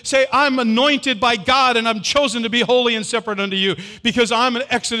going to say, I'm anointed by God and I'm chosen to be holy and separate unto you because I'm an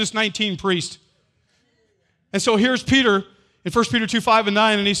Exodus 19 priest. And so here's Peter in 1 Peter 2:5 and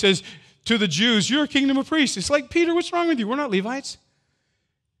 9, and he says to the Jews, you're a kingdom of priests. It's like, Peter, what's wrong with you? We're not Levites.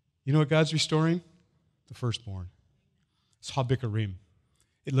 You know what God's restoring? The firstborn. It's habikarim.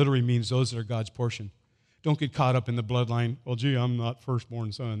 It literally means those that are God's portion. Don't get caught up in the bloodline. Well, gee, I'm not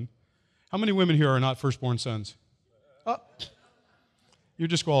firstborn son. How many women here are not firstborn sons? Oh, you're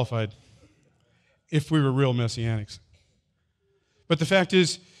disqualified if we were real messianics. But the fact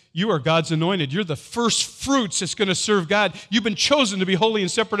is, you are God's anointed. You're the first fruits that's going to serve God. You've been chosen to be holy and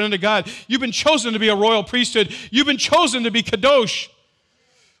separate unto God. You've been chosen to be a royal priesthood. You've been chosen to be kadosh.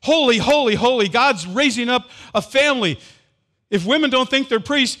 Holy, holy, holy. God's raising up a family. If women don't think they're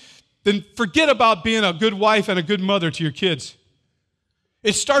priests, then forget about being a good wife and a good mother to your kids.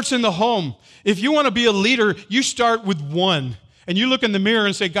 It starts in the home. If you want to be a leader, you start with one. And you look in the mirror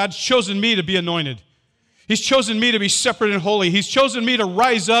and say, God's chosen me to be anointed. He's chosen me to be separate and holy. He's chosen me to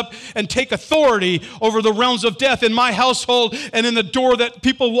rise up and take authority over the realms of death in my household and in the door that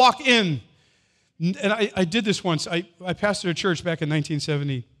people walk in. And I did this once. I pastored a church back in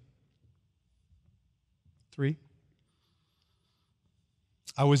 1973.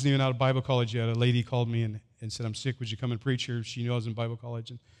 I wasn't even out of Bible college yet. A lady called me and said, I'm sick. Would you come and preach here? She knew I was in Bible college,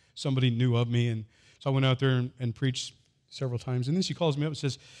 and somebody knew of me. And so I went out there and preached several times. And then she calls me up and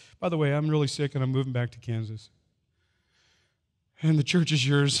says, by the way, I'm really sick, and I'm moving back to Kansas. And the church is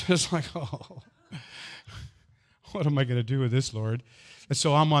yours. It's like, oh, what am I going to do with this, Lord? And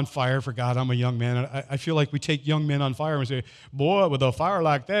so I'm on fire for God. I'm a young man. I feel like we take young men on fire and say, boy, with a fire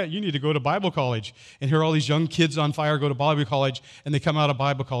like that, you need to go to Bible college. And here all these young kids on fire go to Bible college, and they come out of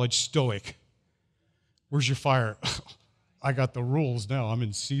Bible college stoic. Where's your fire? I got the rules now. I'm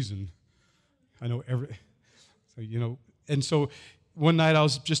in season. I know and so one night I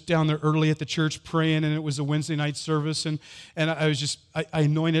was just down there early at the church praying, and it was a Wednesday night service, and I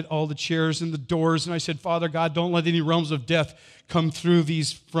anointed all the chairs and the doors, and I said, Father God, don't let any realms of death come through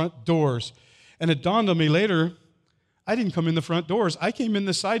these front doors. And it dawned on me later, I didn't come in the front doors. I came in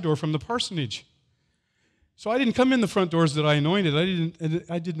the side door from the parsonage. So I didn't come in the front doors that I anointed.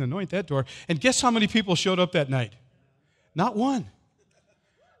 I didn't anoint that door. And guess how many people showed up that night? Not one.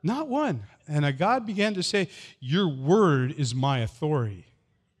 Not one. And God began to say, your word is my authority.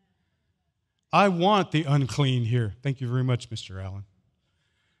 I want the unclean here. Thank you very much, Mr. Allen.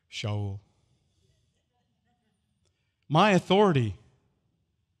 Shaul. My authority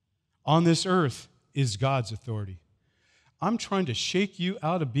on this earth is God's authority. I'm trying to shake you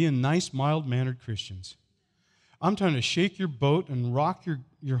out of being nice, mild-mannered Christians. I'm trying to shake your boat and rock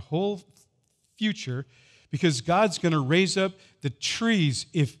your whole future, because God's going to raise up the trees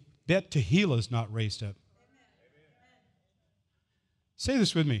if Beit Tehila is not raised up. Say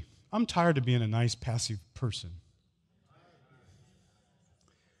this with me. I'm tired of being a nice, passive person.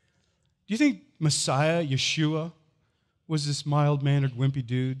 Do you think Messiah, Yeshua, was this mild-mannered, wimpy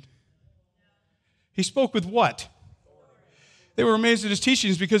dude? He spoke with what? They were amazed at his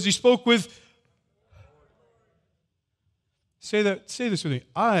teachings because he spoke with... Say this with me.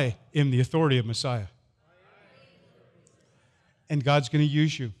 I am the authority of Messiah. And God's going to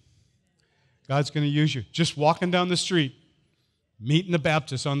use you. God's going to use you. Just walking down the street, meeting the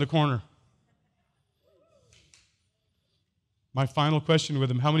Baptist on the corner. My final question with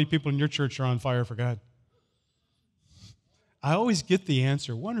him, how many people in your church are on fire for God? I always get the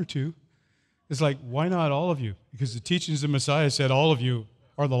answer, one or two. It's like, why not all of you? Because the teachings of Messiah said all of you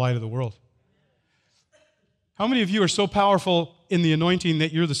are the light of the world. How many of you are so powerful in the anointing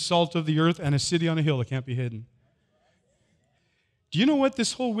that you're the salt of the earth and a city on a hill that can't be hidden? Do you know what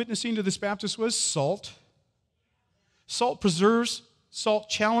this whole witnessing to this Baptist was? Salt. Salt preserves, salt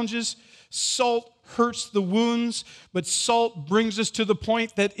challenges, salt hurts the wounds, but salt brings us to the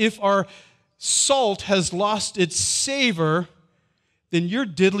point that if our salt has lost its savor, then you're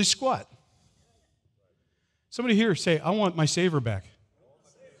diddly squat. Somebody here say, I want my savor back.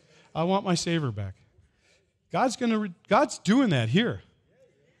 I want my savor back. God's doing that here.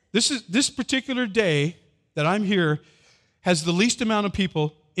 This particular day that I'm here has the least amount of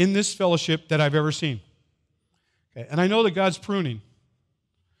people in this fellowship that I've ever seen. Okay, and I know that God's pruning,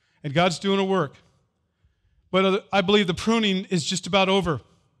 and God's doing a work. But I believe the pruning is just about over.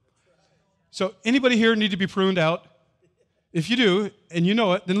 So anybody here need to be pruned out? If you do, and you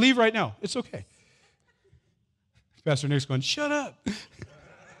know it, then leave right now. It's okay. Pastor Nick's going, shut up.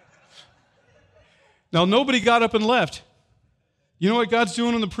 Now, nobody got up and left. You know what God's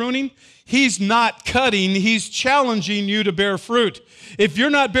doing in the pruning? He's not cutting. He's challenging you to bear fruit. If you're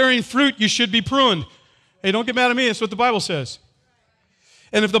not bearing fruit, you should be pruned. Hey, don't get mad at me. That's what the Bible says.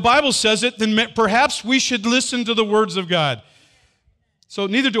 And if the Bible says it, then perhaps we should listen to the words of God. So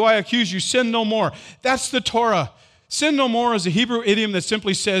neither do I accuse you. Sin no more. That's the Torah. Sin no more is a Hebrew idiom that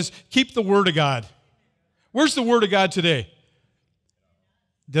simply says, keep the word of God. Where's the word of God today?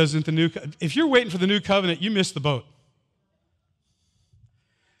 If you're waiting for the new covenant, you missed the boat.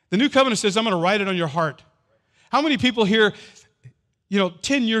 The new covenant says, I'm going to write it on your heart. How many people here,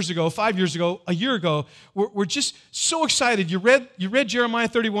 10 years ago, 5 years ago, a year ago, were just so excited. You read Jeremiah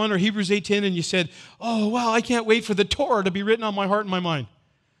 31 or Hebrews 8:10, and you said, oh, wow, I can't wait for the Torah to be written on my heart and my mind.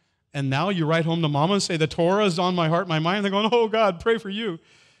 And now you write home to mama and say, the Torah is on my heart and my mind. They're going, oh, God, pray for you.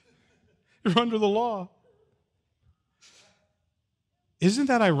 You're under the law. Isn't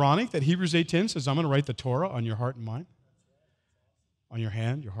that ironic that Hebrews 8:10 says, I'm going to write the Torah on your heart and mind? On your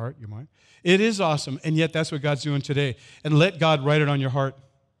hand, your heart, your mind. It is awesome, and yet that's what God's doing today. And let God write it on your heart.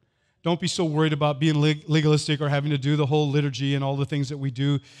 Don't be so worried about being legalistic or having to do the whole liturgy and all the things that we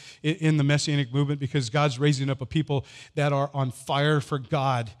do in the Messianic movement, because God's raising up a people that are on fire for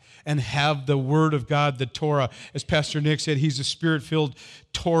God and have the Word of God, the Torah. As Pastor Nick said, he's a Spirit-filled,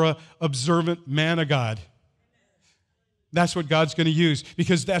 Torah-observant man of God. That's what God's going to use,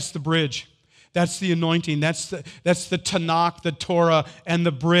 because that's the bridge. That's the anointing. That's the Tanakh, the Torah, and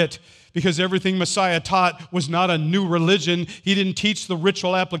the Brit. Because everything Messiah taught was not a new religion. He didn't teach the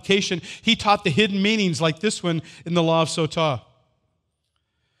ritual application. He taught the hidden meanings like this one in the law of Sotah.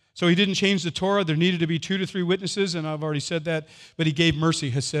 So he didn't change the Torah. There needed to be 2 to 3 witnesses, and I've already said that. But he gave mercy,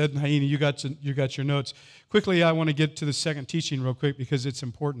 Hesed and Haini. You got your notes. Quickly, I want to get to the second teaching real quick because it's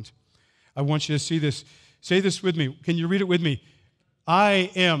important. I want you to see this. Say this with me. Can you read it with me?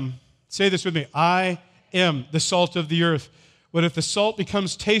 Say this with me. I am the salt of the earth. But if the salt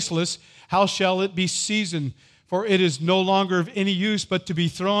becomes tasteless, how shall it be seasoned? For it is no longer of any use but to be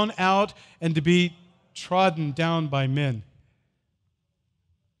thrown out and to be trodden down by men.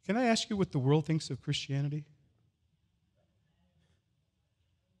 Can I ask you what the world thinks of Christianity?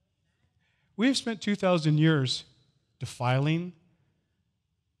 We have spent 2,000 years defiling,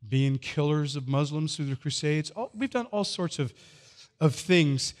 being killers of Muslims through the Crusades. We've done all sorts of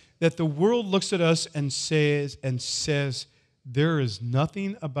things that the world looks at us and says, there is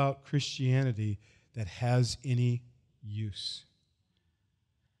nothing about Christianity that has any use.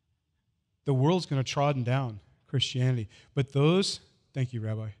 The world's going to trodden down Christianity. But thank you,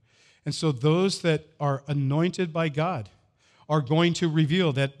 Rabbi. And so those that are anointed by God are going to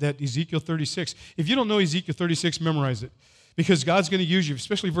reveal that Ezekiel 36. If you don't know Ezekiel 36, memorize it. Because God's going to use you,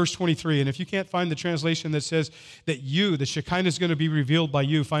 especially verse 23. And if you can't find the translation that says that the Shekinah is going to be revealed by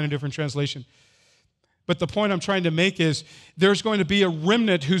you, find a different translation. But the point I'm trying to make is there's going to be a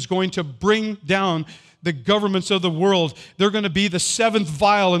remnant who's going to bring down the governments of the world. They're going to be the seventh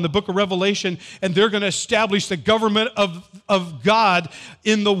vial in the book of Revelation, and they're going to establish the government of God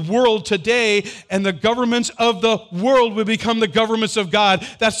in the world today, and the governments of the world will become the governments of God.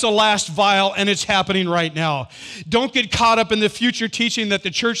 That's the last vial, and it's happening right now. Don't get caught up in the future teaching that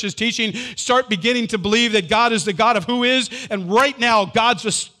the church is teaching. Start beginning to believe that God is the God of who is, and right now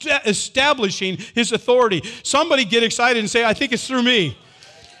God's establishing His authority. Somebody get excited and say, I think it's through me.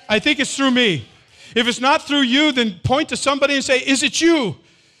 I think it's through me. If it's not through you, then point to somebody and say, is it you?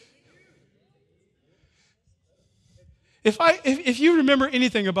 If you remember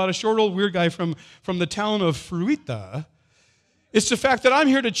anything about a short old weird guy from the town of Fruita, it's the fact that I'm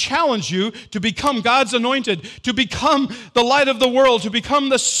here to challenge you to become God's anointed, to become the light of the world, to become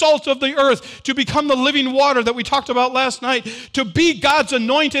the salt of the earth, to become the living water that we talked about last night, to be God's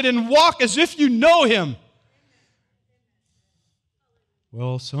anointed and walk as if you know Him.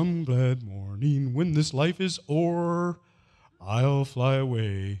 Well, some glad morning when this life is o'er, I'll fly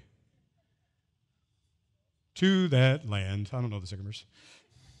away to that land. I don't know the second verse.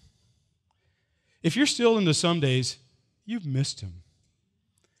 If you're still in the some days, you've missed Him.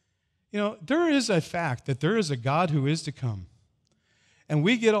 You know, there is a fact that there is a God who is to come. And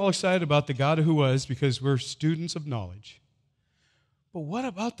we get all excited about the God who was because we're students of knowledge. But what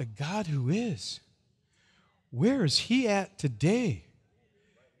about the God who is? Where is He at today?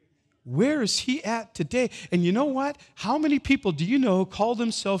 Where is He at today? And you know what? How many people do you know call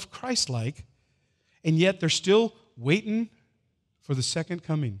themselves Christ-like, and yet they're still waiting for the second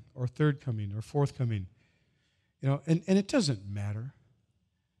coming or third coming or fourth coming? You know, and it doesn't matter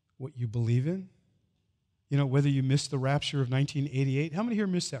what you believe in. You know, whether you missed the rapture of 1988. How many here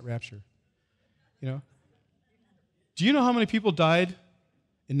missed that rapture? You know? Do you know how many people died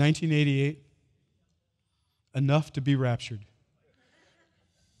in 1988? Enough to be raptured.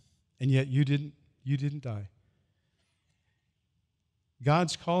 And yet you didn't die.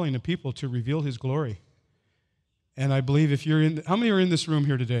 God's calling a people to reveal His glory. And I believe if you're how many are in this room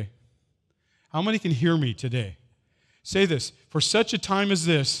here today? How many can hear me today? Say this, for such a time as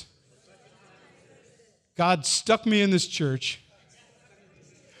this, God stuck me in this church.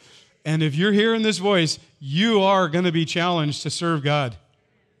 And if you're hearing this voice, you are going to be challenged to serve God.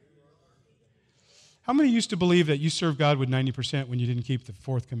 How many used to believe that you served God with 90% when you didn't keep the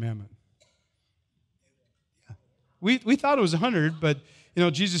fourth commandment? Yeah. We thought it was 100, but you know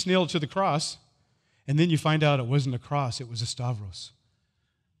Jesus nailed it to the cross, and then you find out it wasn't a cross, it was a stavros.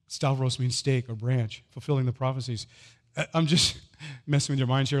 Stavros means stake or branch, fulfilling the prophecies. I'm just messing with your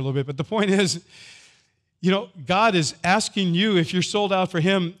minds here a little bit, but the point is, you know, God is asking you if you're sold out for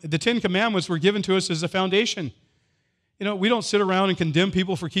Him. The 10 Commandments were given to us as a foundation. You know, we don't sit around and condemn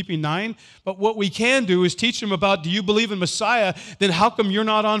people for keeping 9, but what we can do is teach them about, do you believe in Messiah? Then how come you're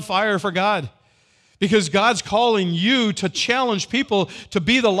not on fire for God? Because God's calling you to challenge people to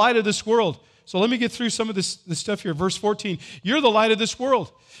be the light of this world. So let me get through some of this stuff here. Verse 14, you're the light of this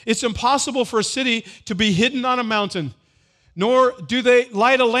world. It's impossible for a city to be hidden on a mountain, nor do they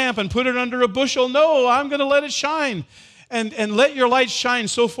light a lamp and put it under a bushel. No, I'm going to let it shine. And let your light shine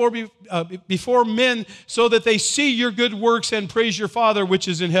before men so that they see your good works and praise your Father which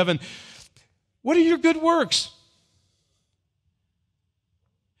is in heaven. What are your good works?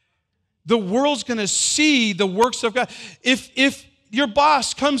 The world's going to see the works of God. If your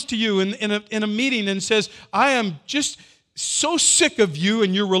boss comes to you in a meeting and says, I am just so sick of you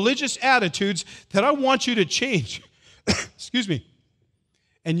and your religious attitudes that I want you to change. Excuse me.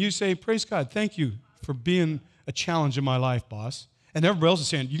 And you say, praise God, thank you for being a challenge in my life, boss. And everybody else is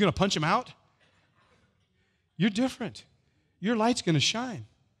saying, you're going to punch him out? You're different. Your light's going to shine.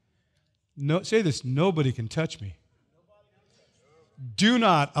 No, say this, nobody can touch me. Do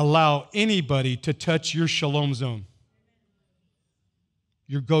not allow anybody to touch your shalom zone,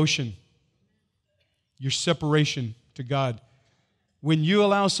 your Goshen, your separation to God. When you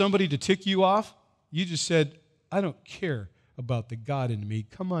allow somebody to tick you off, you just said, I don't care about the God in me.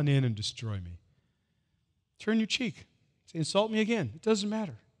 Come on in and destroy me. Turn your cheek. Say, insult me again. It doesn't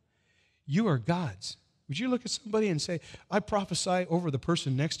matter. You are God's. Would you look at somebody and say, I prophesy over the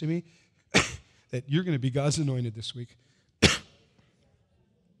person next to me that you're going to be God's anointed this week?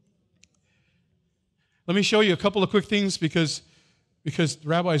 Let me show you a couple of quick things because the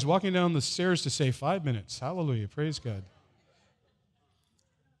rabbi is walking down the stairs to say 5 minutes. Hallelujah. Praise God.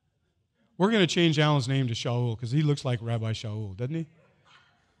 We're going to change Alan's name to Shaul because he looks like Rabbi Shaul, doesn't he?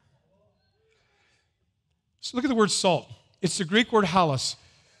 So look at the word salt. It's the Greek word halas,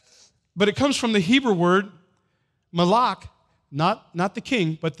 but it comes from the Hebrew word malak, not the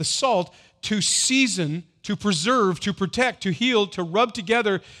king, but the salt, to season, to preserve, to protect, to heal, to rub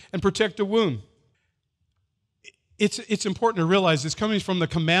together and protect a wound. It's important to realize it's coming from the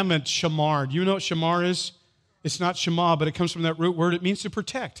commandment shamar. Do you know what shamar is? It's not shema, but it comes from that root word. It means to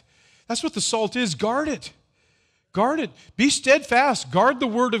protect. That's what the salt is. Guard it. Guard it. Be steadfast. Guard the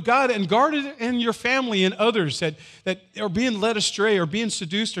word of God and guard it in your family and others that are being led astray or being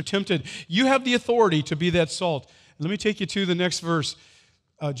seduced or tempted. You have the authority to be that salt. Let me take you to the next verse.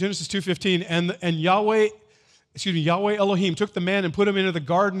 Genesis 2:15. And Yahweh Elohim took the man and put him into the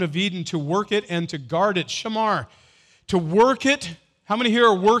Garden of Eden to work it and to guard it. Shamar. To work it. How many here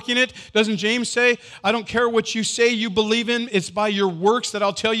are working it? Doesn't James say, I don't care what you say you believe in, it's by your works that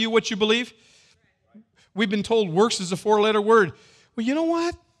I'll tell you what you believe? We've been told works is a 4-letter word. Well, you know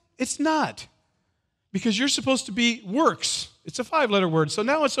what? It's not. Because you're supposed to be works. It's a 5-letter word, so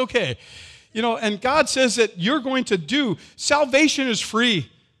now it's okay. And God says that you're going to do. Salvation is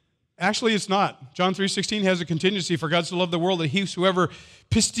free. Actually, it's not. John 3:16 has a contingency. For God so loved the world that whoever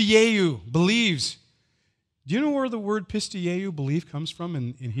pistieu, believes. Do you know where the word pistieu, believe, comes from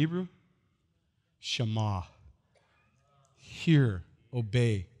in Hebrew? Shema. Hear,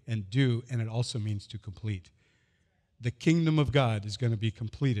 obey, and do, and it also means to complete. The kingdom of God is going to be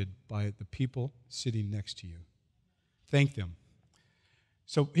completed by the people sitting next to you. Thank them.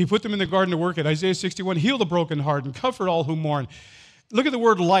 So he put them in the garden to work it. Isaiah 61, heal the broken heart and comfort all who mourn. Look at the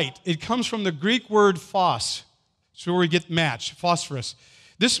word light. It comes from the Greek word phos. It's where we get match, phosphorus.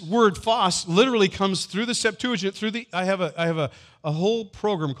 This word phos literally comes through the Septuagint, I have a whole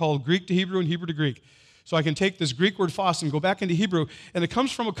program called Greek to Hebrew and Hebrew to Greek. So I can take this Greek word phos and go back into Hebrew, and it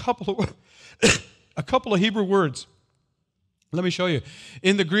comes from a couple of Hebrew words. Let me show you.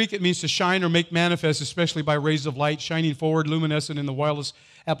 In the Greek, it means to shine or make manifest, especially by rays of light, shining forward, luminescent in the wildest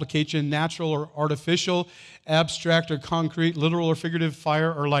application, natural or artificial, abstract or concrete, literal or figurative,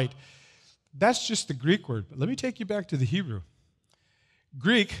 fire or light. That's just the Greek word. But let me take you back to the Hebrew.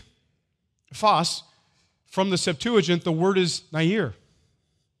 Greek, phos, from the Septuagint, the word is nair.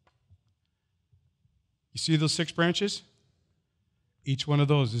 You see those 6 branches? Each one of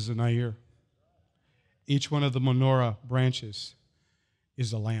those is a nair. Each one of the menorah branches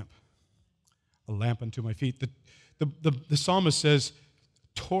is a lamp unto my feet. The psalmist says,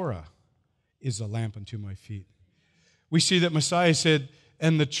 Torah is a lamp unto my feet. We see that Messiah said,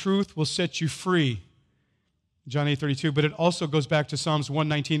 and the truth will set you free. John 8:32, but it also goes back to Psalms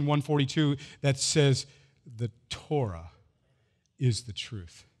 119, 142 that says, the Torah is the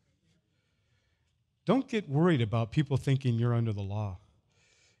truth. Don't get worried about people thinking you're under the law.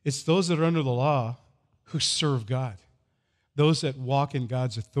 It's those that are under the law who serve God, those that walk in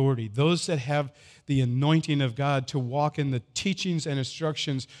God's authority, those that have the anointing of God to walk in the teachings and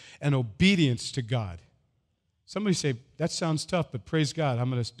instructions and obedience to God. Somebody say, that sounds tough, but praise God, I'm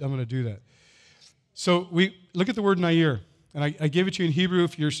going to do that. So we look at the word nair. And I gave it to you in Hebrew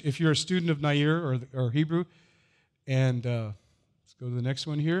if you're a student of Nair or Hebrew. And let's go to the next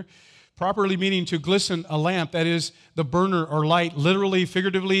one here. Properly meaning to glisten, a lamp, that is the burner or light, literally,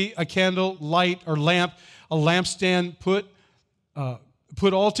 figuratively, a candle, light, or lamp, a lampstand put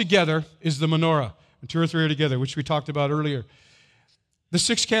all together is the menorah. And 2 or 3 are together, which we talked about earlier. The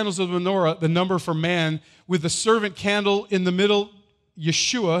 6 candles of the menorah, the number for man, with the servant candle in the middle,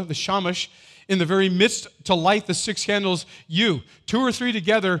 Yeshua, the Shamash, in the very midst to light the 6 candles, you. 2 or 3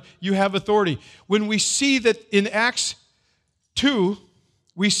 together, you have authority. When we see that in Acts 2,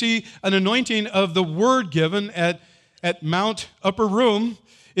 we see an anointing of the word given at Mount Upper Room.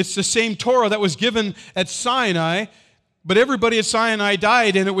 It's the same Torah that was given at Sinai, but everybody at Sinai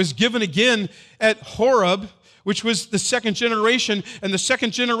died, and it was given again at Horeb, which was the second generation, and the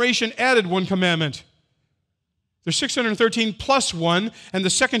second generation added 1 commandment. There's 613 plus 1, and the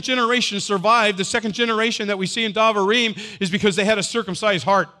second generation survived. The second generation that we see in Davarim is because they had a circumcised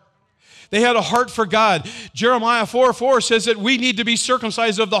heart. They had a heart for God. Jeremiah 4:4 says that we need to be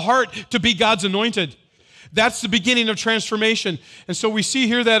circumcised of the heart to be God's anointed. That's the beginning of transformation. And so we see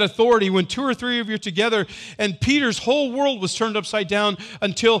here that authority when 2 or 3 of you are together, and Peter's whole world was turned upside down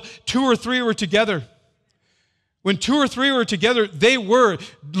until 2 or 3 were together. When 2 or 3 were together, they were.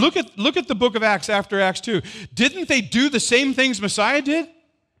 Look at the book of Acts after Acts 2. Didn't they do the same things Messiah did?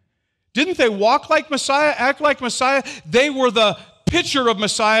 Didn't they walk like Messiah, act like Messiah? They were the picture of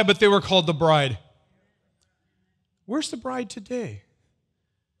Messiah, but they were called the bride. Where's the bride today?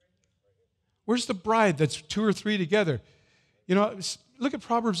 Where's the bride that's 2 or 3 together? You know, look at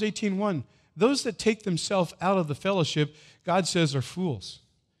Proverbs 18:1. Those that take themselves out of the fellowship, God says, are fools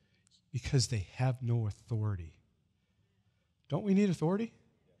because they have no authority. Don't we need authority?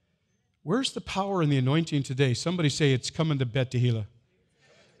 Where's the power and the anointing today? Somebody say it's coming to Beit Tehila.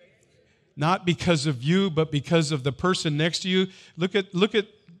 Not because of you, but because of the person next to you. Look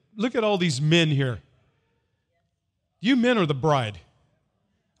at all these men here. You men are the bride.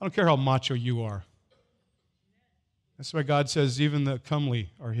 I don't care how macho you are. That's why God says even the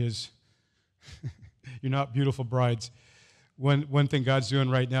comely are his. You're not beautiful brides. One thing God's doing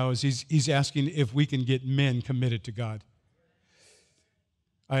right now is he's asking if we can get men committed to God.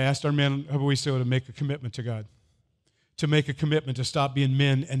 I asked our men to make a commitment to God, to make a commitment to stop being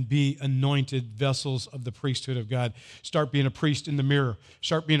men and be anointed vessels of the priesthood of God. Start being a priest in the mirror.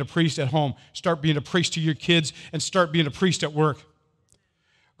 Start being a priest at home. Start being a priest to your kids, and start being a priest at work.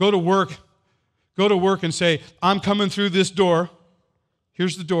 Go to work. Go to work and say, I'm coming through this door.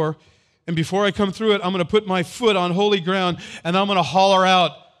 Here's the door. And before I come through it, I'm going to put my foot on holy ground, and I'm going to holler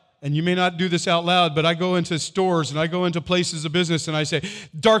out. And you may not do this out loud, but I go into stores and I go into places of business and I say,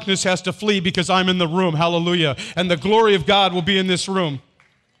 darkness has to flee because I'm in the room. Hallelujah. And the glory of God will be in this room.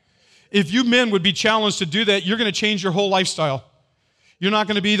 If you men would be challenged to do that, you're going to change your whole lifestyle. You're not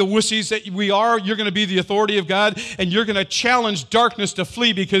going to be the wussies that we are. You're going to be the authority of God, and you're going to challenge darkness to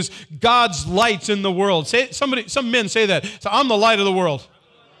flee because God's light's in the world. Some men say that. So I'm the light of the world.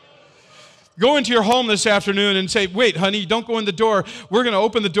 Go into your home this afternoon and say, wait, honey, don't go in the door. We're going to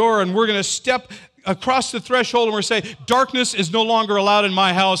open the door and we're going to step across the threshold and we're going to say, darkness is no longer allowed in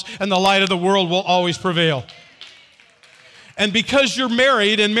my house and the light of the world will always prevail. And because you're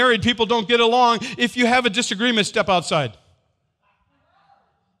married and married people don't get along, if you have a disagreement, step outside.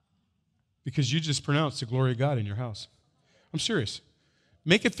 Because you just pronounced the glory of God in your house. I'm serious.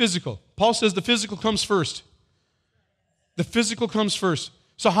 Make it physical. Paul says the physical comes first. The physical comes first.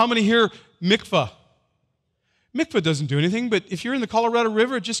 So how many here mikvah? Mikvah doesn't do anything, but if you're in the Colorado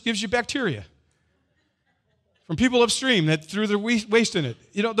River, it just gives you bacteria from people upstream that threw their waste in it.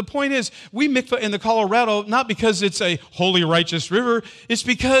 You know, the point is, we mikvah in the Colorado not because it's a holy, righteous river. It's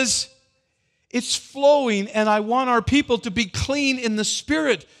because it's flowing, and I want our people to be clean in the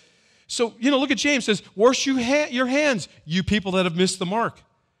spirit. So, look at James says, wash your hands, you people that have missed the mark.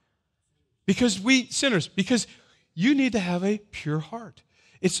 Because we sinners, because you need to have a pure heart.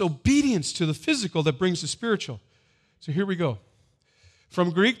 It's obedience to the physical that brings the spiritual. So here we go. From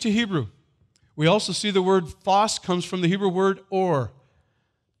Greek to Hebrew, we also see the word phos comes from the Hebrew word or.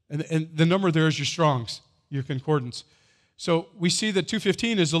 And the number there is your Strong's, your concordance. So we see that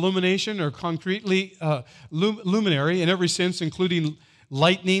 215 is illumination or concretely luminary in every sense, including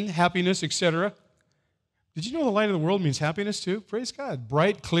lightning, happiness, etc. Did you know the light of the world means happiness too? Praise God.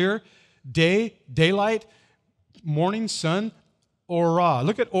 Bright, clear, day, daylight, morning, sun, Orah.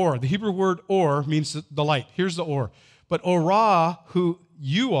 Look at or. The Hebrew word or means the light. Here's the or. But Orah, who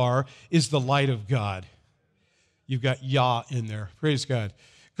you are, is the light of God. You've got Yah in there. Praise God.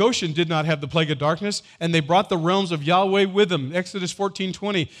 Goshen did not have the plague of darkness, and they brought the realms of Yahweh with them. Exodus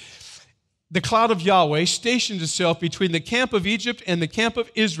 14:20. the cloud of Yahweh stationed itself between the camp of Egypt and the camp of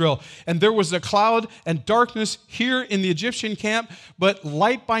Israel. And there was a cloud and darkness here in the Egyptian camp, but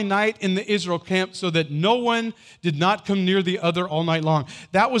light by night in the Israel camp, so that no one did not come near the other all night long.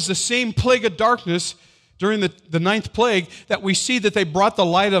 That was the same plague of darkness during the ninth plague that we see that they brought the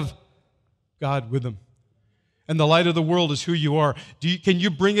light of God with them. And the light of the world is who you are. Can you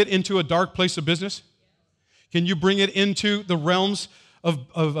bring it into a dark place of business? Can you bring it into the realms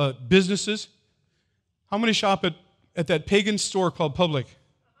of businesses? How many shop at that pagan store called Public?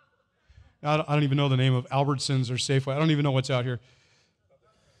 I don't even know the name of Albertsons or Safeway. I don't even know what's out here.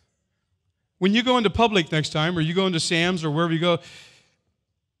 When you go into Public next time, or you go into Sam's or wherever you go,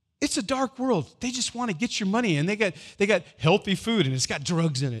 it's a dark world. They just want to get your money, and they got healthy food, and it's got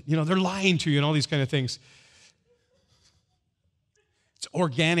drugs in it. You know, they're lying to you and all these kind of things. It's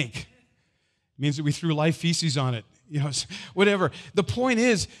organic. It means that we threw live feces on it. You know, whatever. The point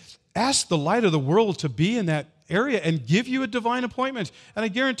is, ask the light of the world to be in that area and give you a divine appointment. And I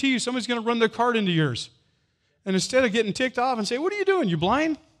guarantee you, somebody's going to run their card into yours. And instead of getting ticked off and say, "What are you doing? You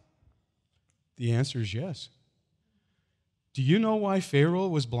blind?" The answer is yes. Do you know why Pharaoh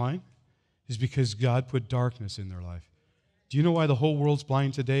was blind? It's because God put darkness in their life. Do you know why the whole world's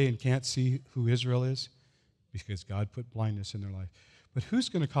blind today and can't see who Israel is? Because God put blindness in their life. But who's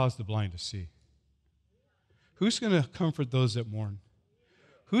going to cause the blind to see? Who's going to comfort those that mourn?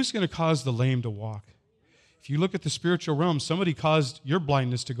 Who's going to cause the lame to walk? If you look at the spiritual realm, somebody caused your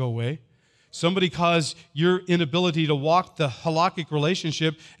blindness to go away. Somebody caused your inability to walk the halakhic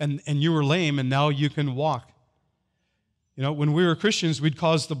relationship, and you were lame, and now you can walk. You know, when we were Christians, we'd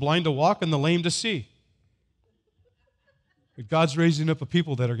cause the blind to walk and the lame to see. But God's raising up a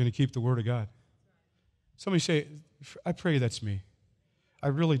people that are going to keep the Word of God. Somebody say, "I pray that's me." I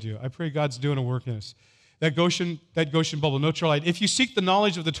really do. I pray God's doing a work in us. That Goshen bubble, no light. If you seek the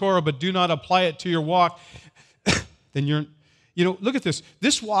knowledge of the Torah but do not apply it to your walk, then look at this.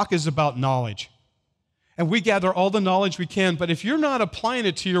 This walk is about knowledge. And we gather all the knowledge we can, but if you're not applying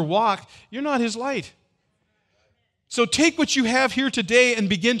it to your walk, you're not His light. So take what you have here today and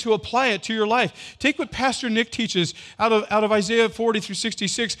begin to apply it to your life. Take what Pastor Nick teaches out of Isaiah 40 through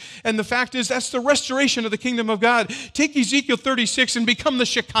 66, and the fact is that's the restoration of the kingdom of God. Take Ezekiel 36 and become the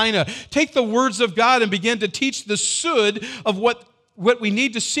Shekinah. Take the words of God and begin to teach the sud of what we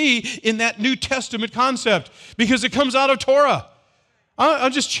need to see in that New Testament concept, because it comes out of Torah. I'll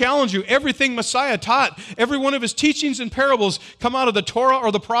just challenge you. Everything Messiah taught, every one of His teachings and parables come out of the Torah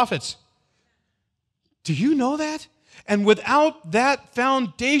or the prophets. Do you know that? And without that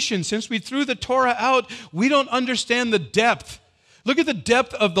foundation, since we threw the Torah out, we don't understand the depth. Look at the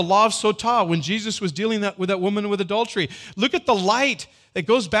depth of the law of Sotah when Jesus was dealing with that woman with adultery. Look at the light that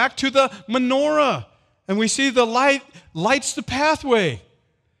goes back to the menorah. And we see the light lights the pathway.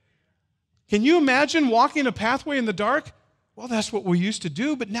 Can you imagine walking a pathway in the dark? Well, that's what we used to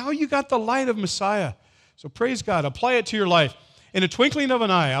do, but now you got the light of Messiah. So praise God. Apply it to your life. In a twinkling of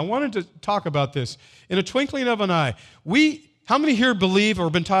an eye, I wanted to talk about this. In a twinkling of an eye, how many here believe or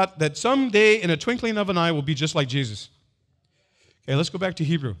have been taught that someday in a twinkling of an eye we'll be just like Jesus? Okay, let's go back to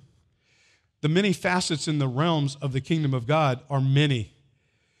Hebrew. The many facets in the realms of the kingdom of God are many.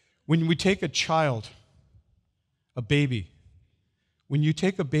 When we take a child, a baby, when you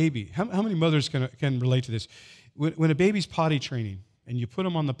take a baby, how many mothers can relate to this? When a baby's potty training and you put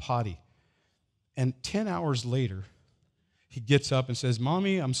him on the potty, and 10 hours later, he gets up and says,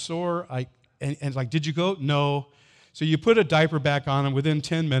 "Mommy, I'm sore." And like, "Did you go?" "No." So you put a diaper back on him. Within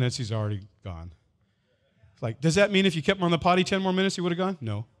 10 minutes, he's already gone. Like, does that mean if you kept him on the potty 10 more minutes, he would have gone?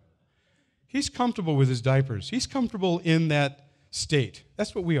 No. He's comfortable with his diapers. He's comfortable in that state.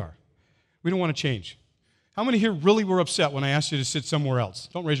 That's what we are. We don't want to change. How many here really were upset when I asked you to sit somewhere else?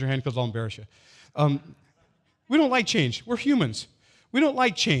 Don't raise your hand because I'll embarrass you. We don't like change. We're humans. We don't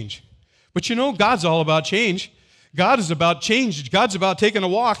like change. But you know, God's all about change. God is about change. God's about taking a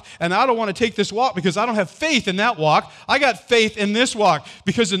walk, and I don't want to take this walk because I don't have faith in that walk. I got faith in this walk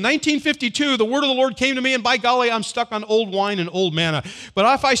because in 1952, the word of the Lord came to me, and by golly, I'm stuck on old wine and old manna.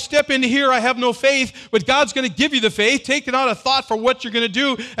 But if I step into here, I have no faith, but God's going to give you the faith. Take it out a thought for what you're going to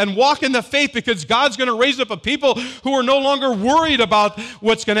do and walk in the faith, because God's going to raise up a people who are no longer worried about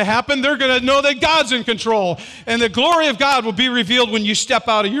what's going to happen. They're going to know that God's in control, and the glory of God will be revealed when you step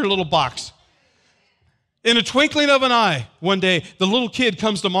out of your little box. In a twinkling of an eye, one day, the little kid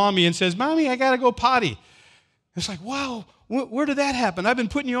comes to Mommy and says, "Mommy, I got to go potty." It's like, wow, where did that happen? I've been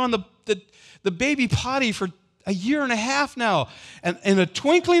putting you on the baby potty for a year and a half now. And in a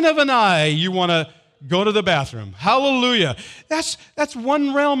twinkling of an eye, you want to go to the bathroom. Hallelujah. That's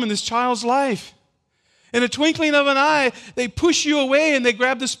one realm in this child's life. In a twinkling of an eye, they push you away and they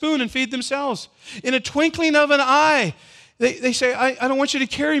grab the spoon and feed themselves. In a twinkling of an eye, they say, I don't want you to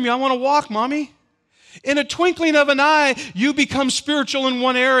carry me. I want to walk, Mommy. In a twinkling of an eye, you become spiritual in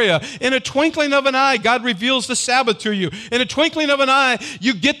one area. In a twinkling of an eye, God reveals the Sabbath to you. In a twinkling of an eye,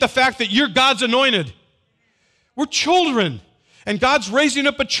 you get the fact that you're God's anointed. We're children. And God's raising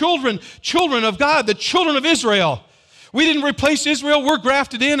up children of God, the children of Israel. We didn't replace Israel. We're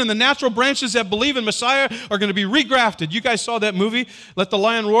grafted in, and the natural branches that believe in Messiah are going to be regrafted. You guys saw that movie, Let the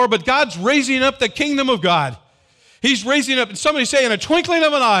Lion Roar? But God's raising up the kingdom of God. He's raising up, and somebody say, in a twinkling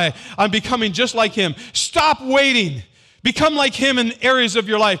of an eye, I'm becoming just like Him. Stop waiting. Become like Him in areas of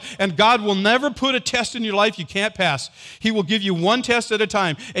your life, and God will never put a test in your life you can't pass. He will give you one test at a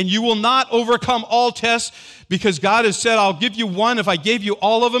time, and you will not overcome all tests because God has said, I'll give you one. If I gave you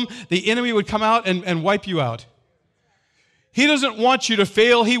all of them, the enemy would come out and wipe you out. He doesn't want you to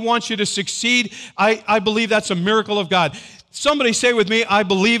fail. He wants you to succeed. I believe that's a miracle of God. Somebody say with me, I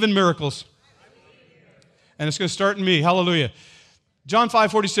believe in miracles. And it's going to start in me. Hallelujah. John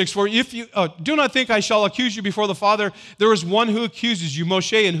 5:46, for if you do not think I shall accuse you before the Father, there is one who accuses you,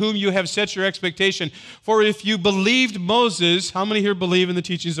 Moshe, in whom you have set your expectation. For if you believed Moses, how many here believe in the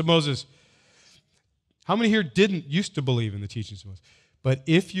teachings of Moses? How many here didn't used to believe in the teachings of Moses? But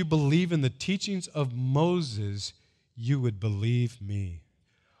if you believe in the teachings of Moses, you would believe me.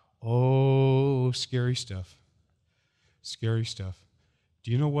 Oh, scary stuff. Scary stuff.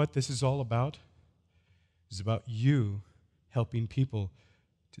 Do you know what this is all about? It's about you helping people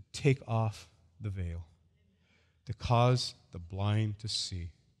to take off the veil, to cause the blind to see.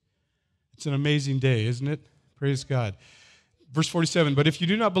 It's an amazing day, isn't it? Praise God. Verse 47, but if you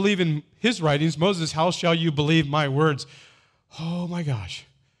do not believe in his writings, Moses, how shall you believe my words? Oh my gosh.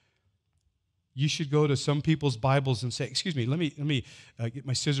 You should go to some people's Bibles and say, excuse me, let me get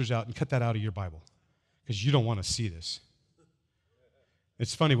my scissors out and cut that out of your Bible because you don't want to see this.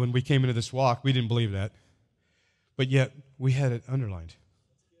 It's funny, when we came into this walk, we didn't believe that. But yet, we had it underlined.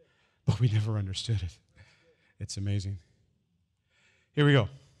 But we never understood it. It's amazing. Here we go.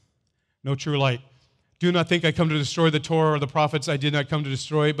 No true light. Do not think I come to destroy the Torah or the prophets. I did not come to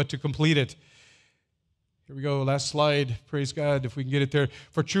destroy, but to complete it. Here we go, last slide. Praise God, if we can get it there.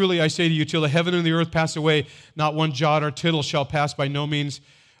 For truly I say to you, till the heaven and the earth pass away, not one jot or tittle shall pass by no means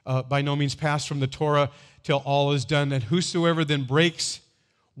pass from the Torah till all is done. And whosoever then breaks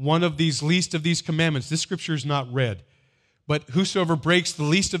one of these least of these commandments, this scripture is not read, but whosoever breaks the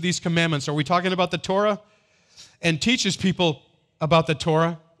least of these commandments, are we talking about the Torah? And teaches people about the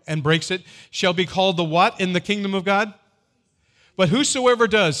Torah and breaks it, shall be called the what in the kingdom of God? But whosoever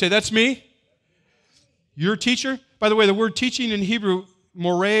does, say that's me. Your teacher. By the way, the word teaching in Hebrew,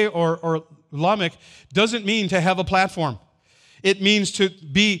 moreh or lamek, doesn't mean to have a platform. It means to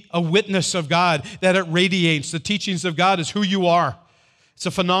be a witness of God, that it radiates. The teachings of God is who you are. It's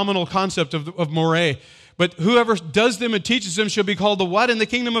a phenomenal concept of moreh. But whoever does them and teaches them shall be called the what in the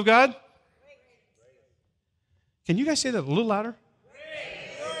kingdom of God? Can you guys say that a little louder?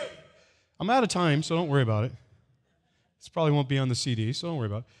 I'm out of time, so don't worry about it. This probably won't be on the CD, so don't worry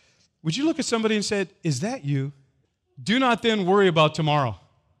about it. Would you look at somebody and say, is that you? Do not then worry about tomorrow.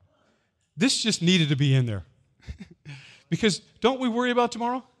 This just needed to be in there. Because don't we worry about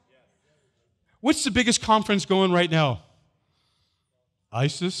tomorrow? What's the biggest conference going right now?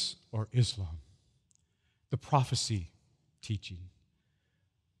 ISIS or Islam? The prophecy teaching.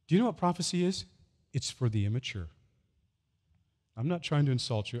 Do you know what prophecy is? It's for the immature. I'm not trying to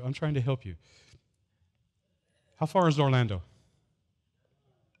insult you. I'm trying to help you. How far is Orlando?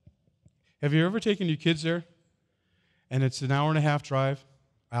 Have you ever taken your kids there? And it's an hour and a half drive,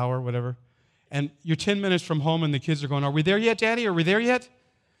 hour, whatever. And you're 10 minutes from home and the kids are going, are we there yet, Daddy? Are we there yet?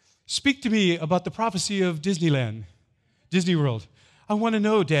 Speak to me about the prophecy of Disneyland, Disney World. I want to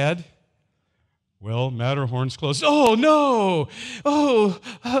know, Dad. Well, Matterhorn's closed. Oh, no.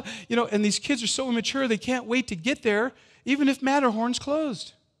 And these kids are so immature, they can't wait to get there, even if Matterhorn's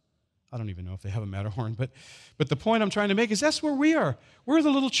closed. I don't even know if they have a Matterhorn, but the point I'm trying to make is that's where we are. We're the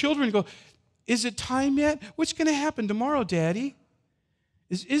little children who go, is it time yet? What's going to happen tomorrow, Daddy?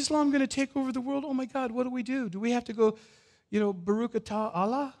 Is Islam going to take over the world? Oh, my God, what do? Do we have to go, Baruch atah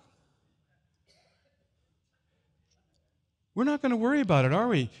Allah? We're not going to worry about it, are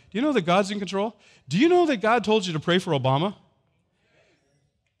we? Do you know that God's in control? Do you know that God told you to pray for Obama?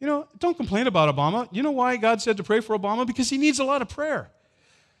 Don't complain about Obama. You know why God said to pray for Obama? Because he needs a lot of prayer.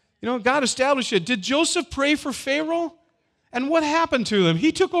 God established it. Did Joseph pray for Pharaoh? And what happened to him?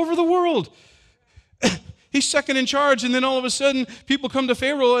 He took over the world. He's second in charge, and then all of a sudden, people come to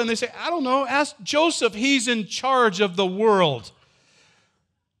Pharaoh and they say, I don't know, ask Joseph. He's in charge of the world.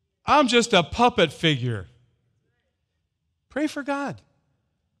 I'm just a puppet figure. Pray for God.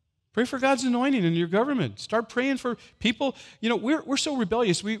 Pray for God's anointing in your government. Start praying for people. You know, we're so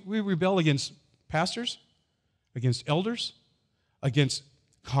rebellious. We rebel against pastors, against elders, against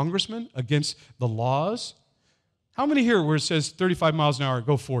congressmen, against the laws. How many here where it says 35 miles an hour,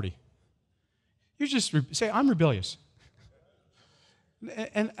 go 40? You just say, I'm rebellious.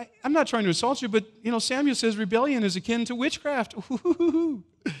 And I'm not trying to insult you, but, you know, Samuel says rebellion is akin to witchcraft.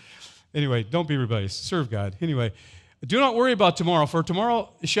 Anyway, don't be rebellious. Serve God. Anyway, do not worry about tomorrow, for tomorrow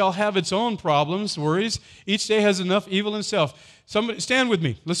shall have its own problems, worries. Each day has enough evil in itself. Somebody, stand with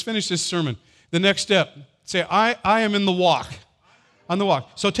me. Let's finish this sermon. The next step. Say, I am in the walk. On the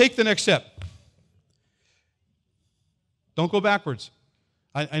walk. So take the next step. Don't go backwards.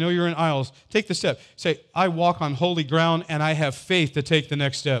 I know you're in aisles. Take the step. Say, I walk on holy ground and I have faith to take the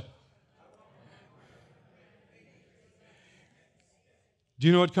next step. Do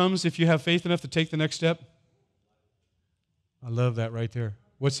you know what comes if you have faith enough to take the next step? I love that right there.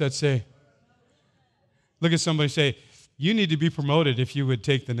 What's that say? Look at somebody say, you need to be promoted if you would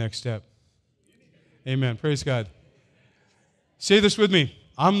take the next step. Amen. Praise God. Say this with me.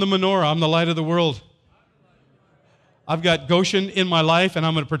 I'm the menorah. I'm the light of the world. I've got Goshen in my life, and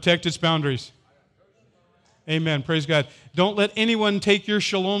I'm going to protect its boundaries. Amen. Praise God. Don't let anyone take your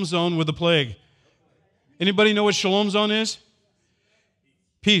shalom zone with a plague. Anybody know what shalom zone is?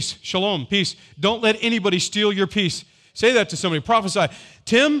 Peace. Shalom. Peace. Don't let anybody steal your peace. Say that to somebody. Prophesy.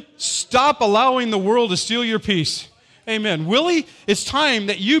 Tim, stop allowing the world to steal your peace. Amen. Willie, it's time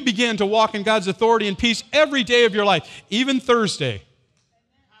that you begin to walk in God's authority and peace every day of your life, even Thursday.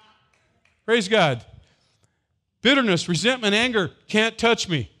 Praise God. Bitterness, resentment, anger can't touch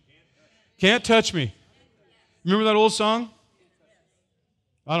me. Can't touch me. Remember that old song?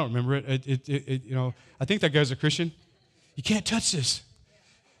 I don't remember it. You know, I think that guy's a Christian. You can't touch this.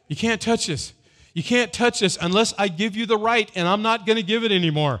 You can't touch this. You can't touch this unless I give you the right, and I'm not going to give it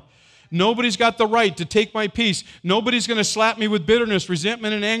anymore. Nobody's got the right to take my peace. Nobody's going to slap me with bitterness,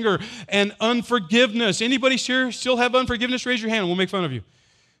 resentment, and anger, and unforgiveness. Anybody here still have unforgiveness? Raise your hand and we'll make fun of you.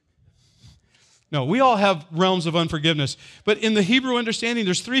 No, we all have realms of unforgiveness. But in the Hebrew understanding,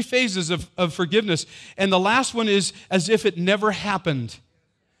 there's 3 phases of forgiveness. And the last one is as if it never happened.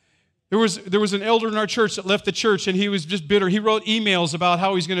 There was an elder in our church that left the church, and he was just bitter. He wrote emails about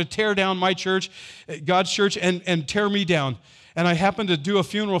how he's going to tear down my church, God's church, and tear me down. And I happened to do a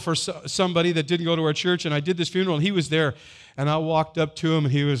funeral for somebody that didn't go to our church, and I did this funeral, and he was there. And I walked up to him,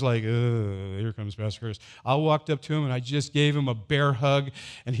 and he was like, here comes Pastor Chris. I walked up to him, and I just gave him a bear hug,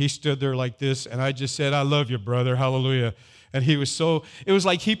 and he stood there like this, and I just said, I love you, brother, hallelujah. And he was it was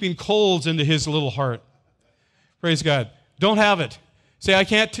like heaping coals into his little heart. Praise God. Don't have it. Say,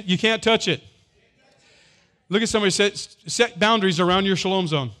 you can't touch it. Look at somebody, set boundaries around your shalom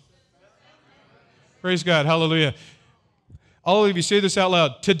zone. Praise God, hallelujah. All of you say this out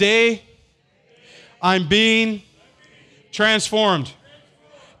loud. Today, I'm being transformed.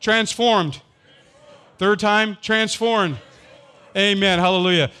 Transformed. Third time, transformed. Amen.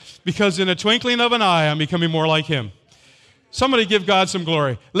 Hallelujah. Because in a twinkling of an eye, I'm becoming more like Him. Somebody give God some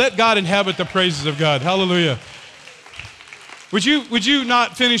glory. Let God inhabit the praises of God. Hallelujah. Would you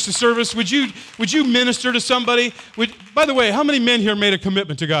not finish the service? Would you minister to somebody? By the way, how many men here made a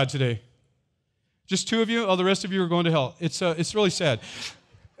commitment to God today? Just 2 of you? Oh, the rest of you are going to hell. It's really sad.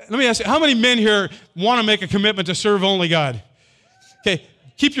 Let me ask you, how many men here want to make a commitment to serve only God? Okay,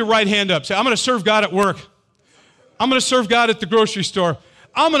 keep your right hand up. Say, I'm going to serve God at work. I'm going to serve God at the grocery store.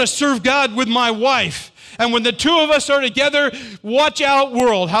 I'm going to serve God with my wife. And when the 2 of us are together, watch out,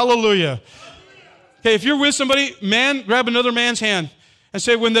 world. Hallelujah. Okay, if you're with somebody, man, grab another man's hand and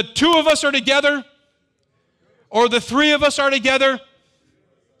say, when the 2 of us are together, or the 3 of us are together,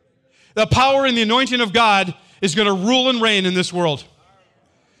 the power and the anointing of God is going to rule and reign in this world.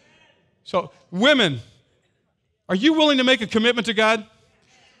 So, women, are you willing to make a commitment to God?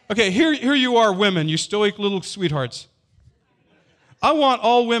 Okay, here you are, women, you stoic little sweethearts. I want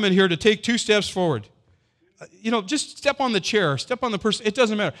all women here to take 2 steps forward. Just step on the chair, step on the person. It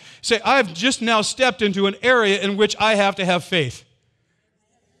doesn't matter. Say, I've just now stepped into an area in which I have to have faith.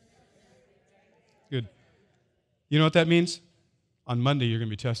 Good. You know what that means? On Monday, you're going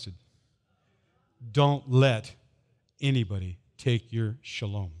to be tested. Don't let anybody take your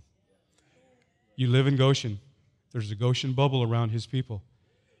shalom. You live in Goshen. There's a Goshen bubble around His people.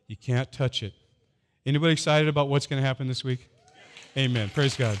 You can't touch it. Anybody excited about what's going to happen this week? Amen.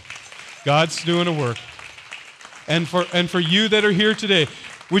 Praise God. God's doing a work. And for you that are here today,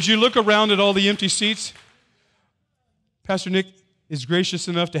 would you look around at all the empty seats? Pastor Nick is gracious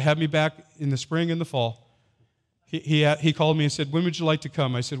enough to have me back in the spring and the fall. He called me and said, when would you like to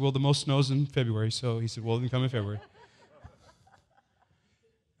come? I said, well, the most snows in February. So he said, well, then come in February.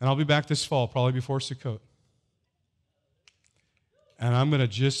 And I'll be back this fall, probably before Sukkot. And I'm going to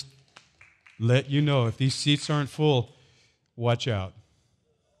just let you know, if these seats aren't full, watch out.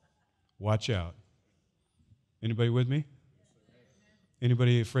 Watch out. Anybody with me?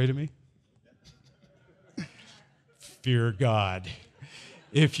 Anybody afraid of me? Fear God.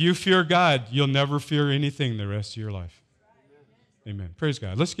 If you fear God, you'll never fear anything the rest of your life. Amen. Praise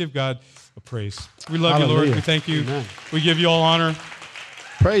God. Let's give God a praise. We love you, Lord. We thank you. Amen. We give you all honor.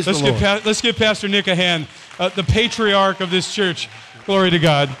 Praise the Lord. Let's give Pastor Nick a hand, the patriarch of this church. Glory to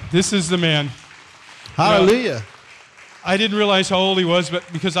God. This is the man. Hallelujah. You know, I didn't realize how old he was, but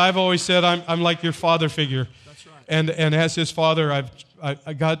because I've always said I'm like your father figure. That's right. And as his father,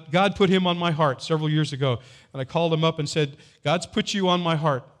 God put him on my heart several years ago. And I called him up and said, God's put you on my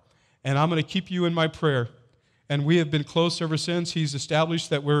heart, and I'm going to keep you in my prayer. And we have been close ever since. He's established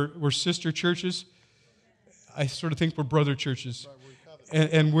that we're sister churches. I sort of think we're brother churches.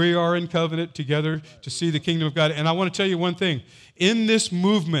 And we are in covenant together to see the kingdom of God. And I want to tell you one thing. In this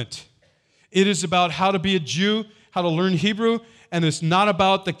movement, it is about how to be a Jew, how to learn Hebrew, and it's not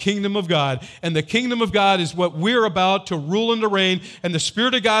about the kingdom of God. And the kingdom of God is what we're about, to rule and to reign, and the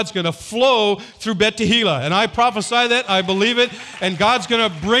Spirit of God's going to flow through Beit Tehila. And I prophesy that, I believe it, and God's going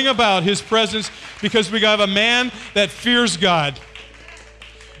to bring about His presence because we have a man that fears God.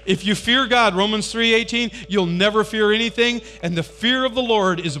 If you fear God, Romans 3:18, you'll never fear anything, and the fear of the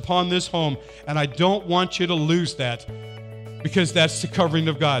Lord is upon this home. And I don't want you to lose that, because that's the covering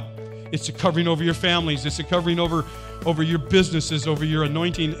of God. It's a covering over your families. It's a covering over your businesses, over your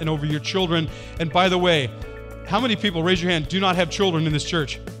anointing, and over your children. And by the way, how many people, raise your hand, do not have children in this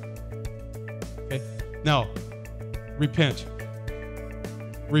church? Okay. Now, repent.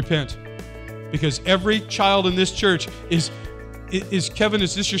 Repent. Because every child in this church is Kevin,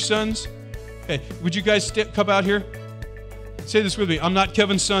 is this your sons? Okay, would you guys come out here? Say this with me. I'm not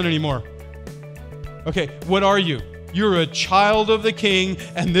Kevin's son anymore. Okay, what are you? You're a child of the King,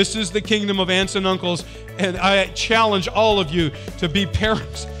 and this is the kingdom of aunts and uncles. And I challenge all of you to be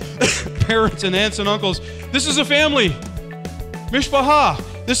parents, parents and aunts and uncles. This is a family. Mishpaha.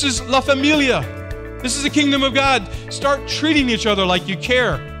 This is La Familia. This is the kingdom of God. Start treating each other like you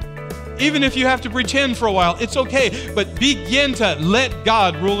care. Even if you have to pretend for a while, it's okay. But begin to let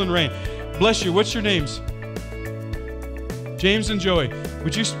God rule and reign. Bless you. What's your names? James and Joey.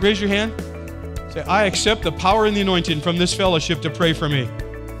 Would you raise your hand? Say, I accept the power and the anointing from this fellowship to pray for me.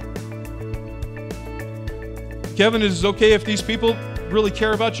 Kevin, is it okay if these people really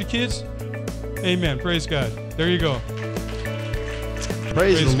care about your kids? Amen. Praise God. There you go.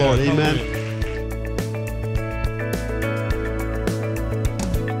 Praise the Lord. God. Amen. Hallelujah.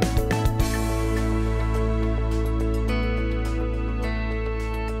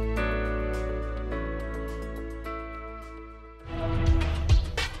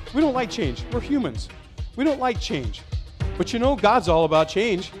 We don't like change. We're humans. We don't like change. But you know, God's all about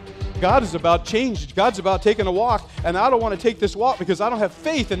change. God is about change. God's about taking a walk, and I don't want to take this walk because I don't have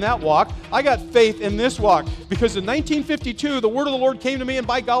faith in that walk. I got faith in this walk because in 1952, the word of the Lord came to me, and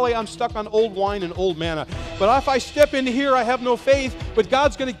by golly, I'm stuck on old wine and old manna. But if I step into here, I have no faith, but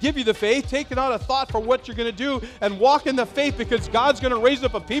God's going to give you the faith. Take out a thought for what you're going to do and walk in the faith, because God's going to raise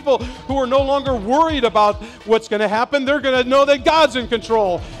up a people who are no longer worried about what's going to happen. They're going to know that God's in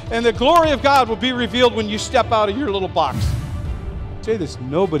control, and the glory of God will be revealed when you step out of your little box. Say this,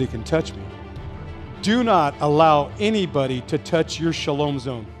 nobody can touch me. Do not allow anybody to touch your shalom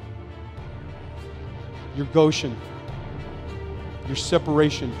zone, your Goshen, your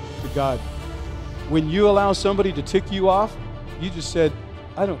separation to God. When you allow somebody to tick you off, you just said,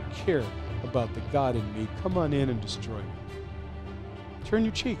 I don't care about the God in me. Come on in and destroy me. Turn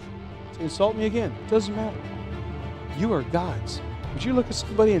your cheek. Say, insult me again. It doesn't matter. You are God's. Would you look at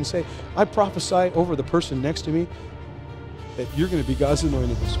somebody and say, I prophesy over the person next to me that you're going to be God's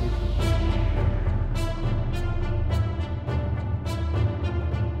anointed this week.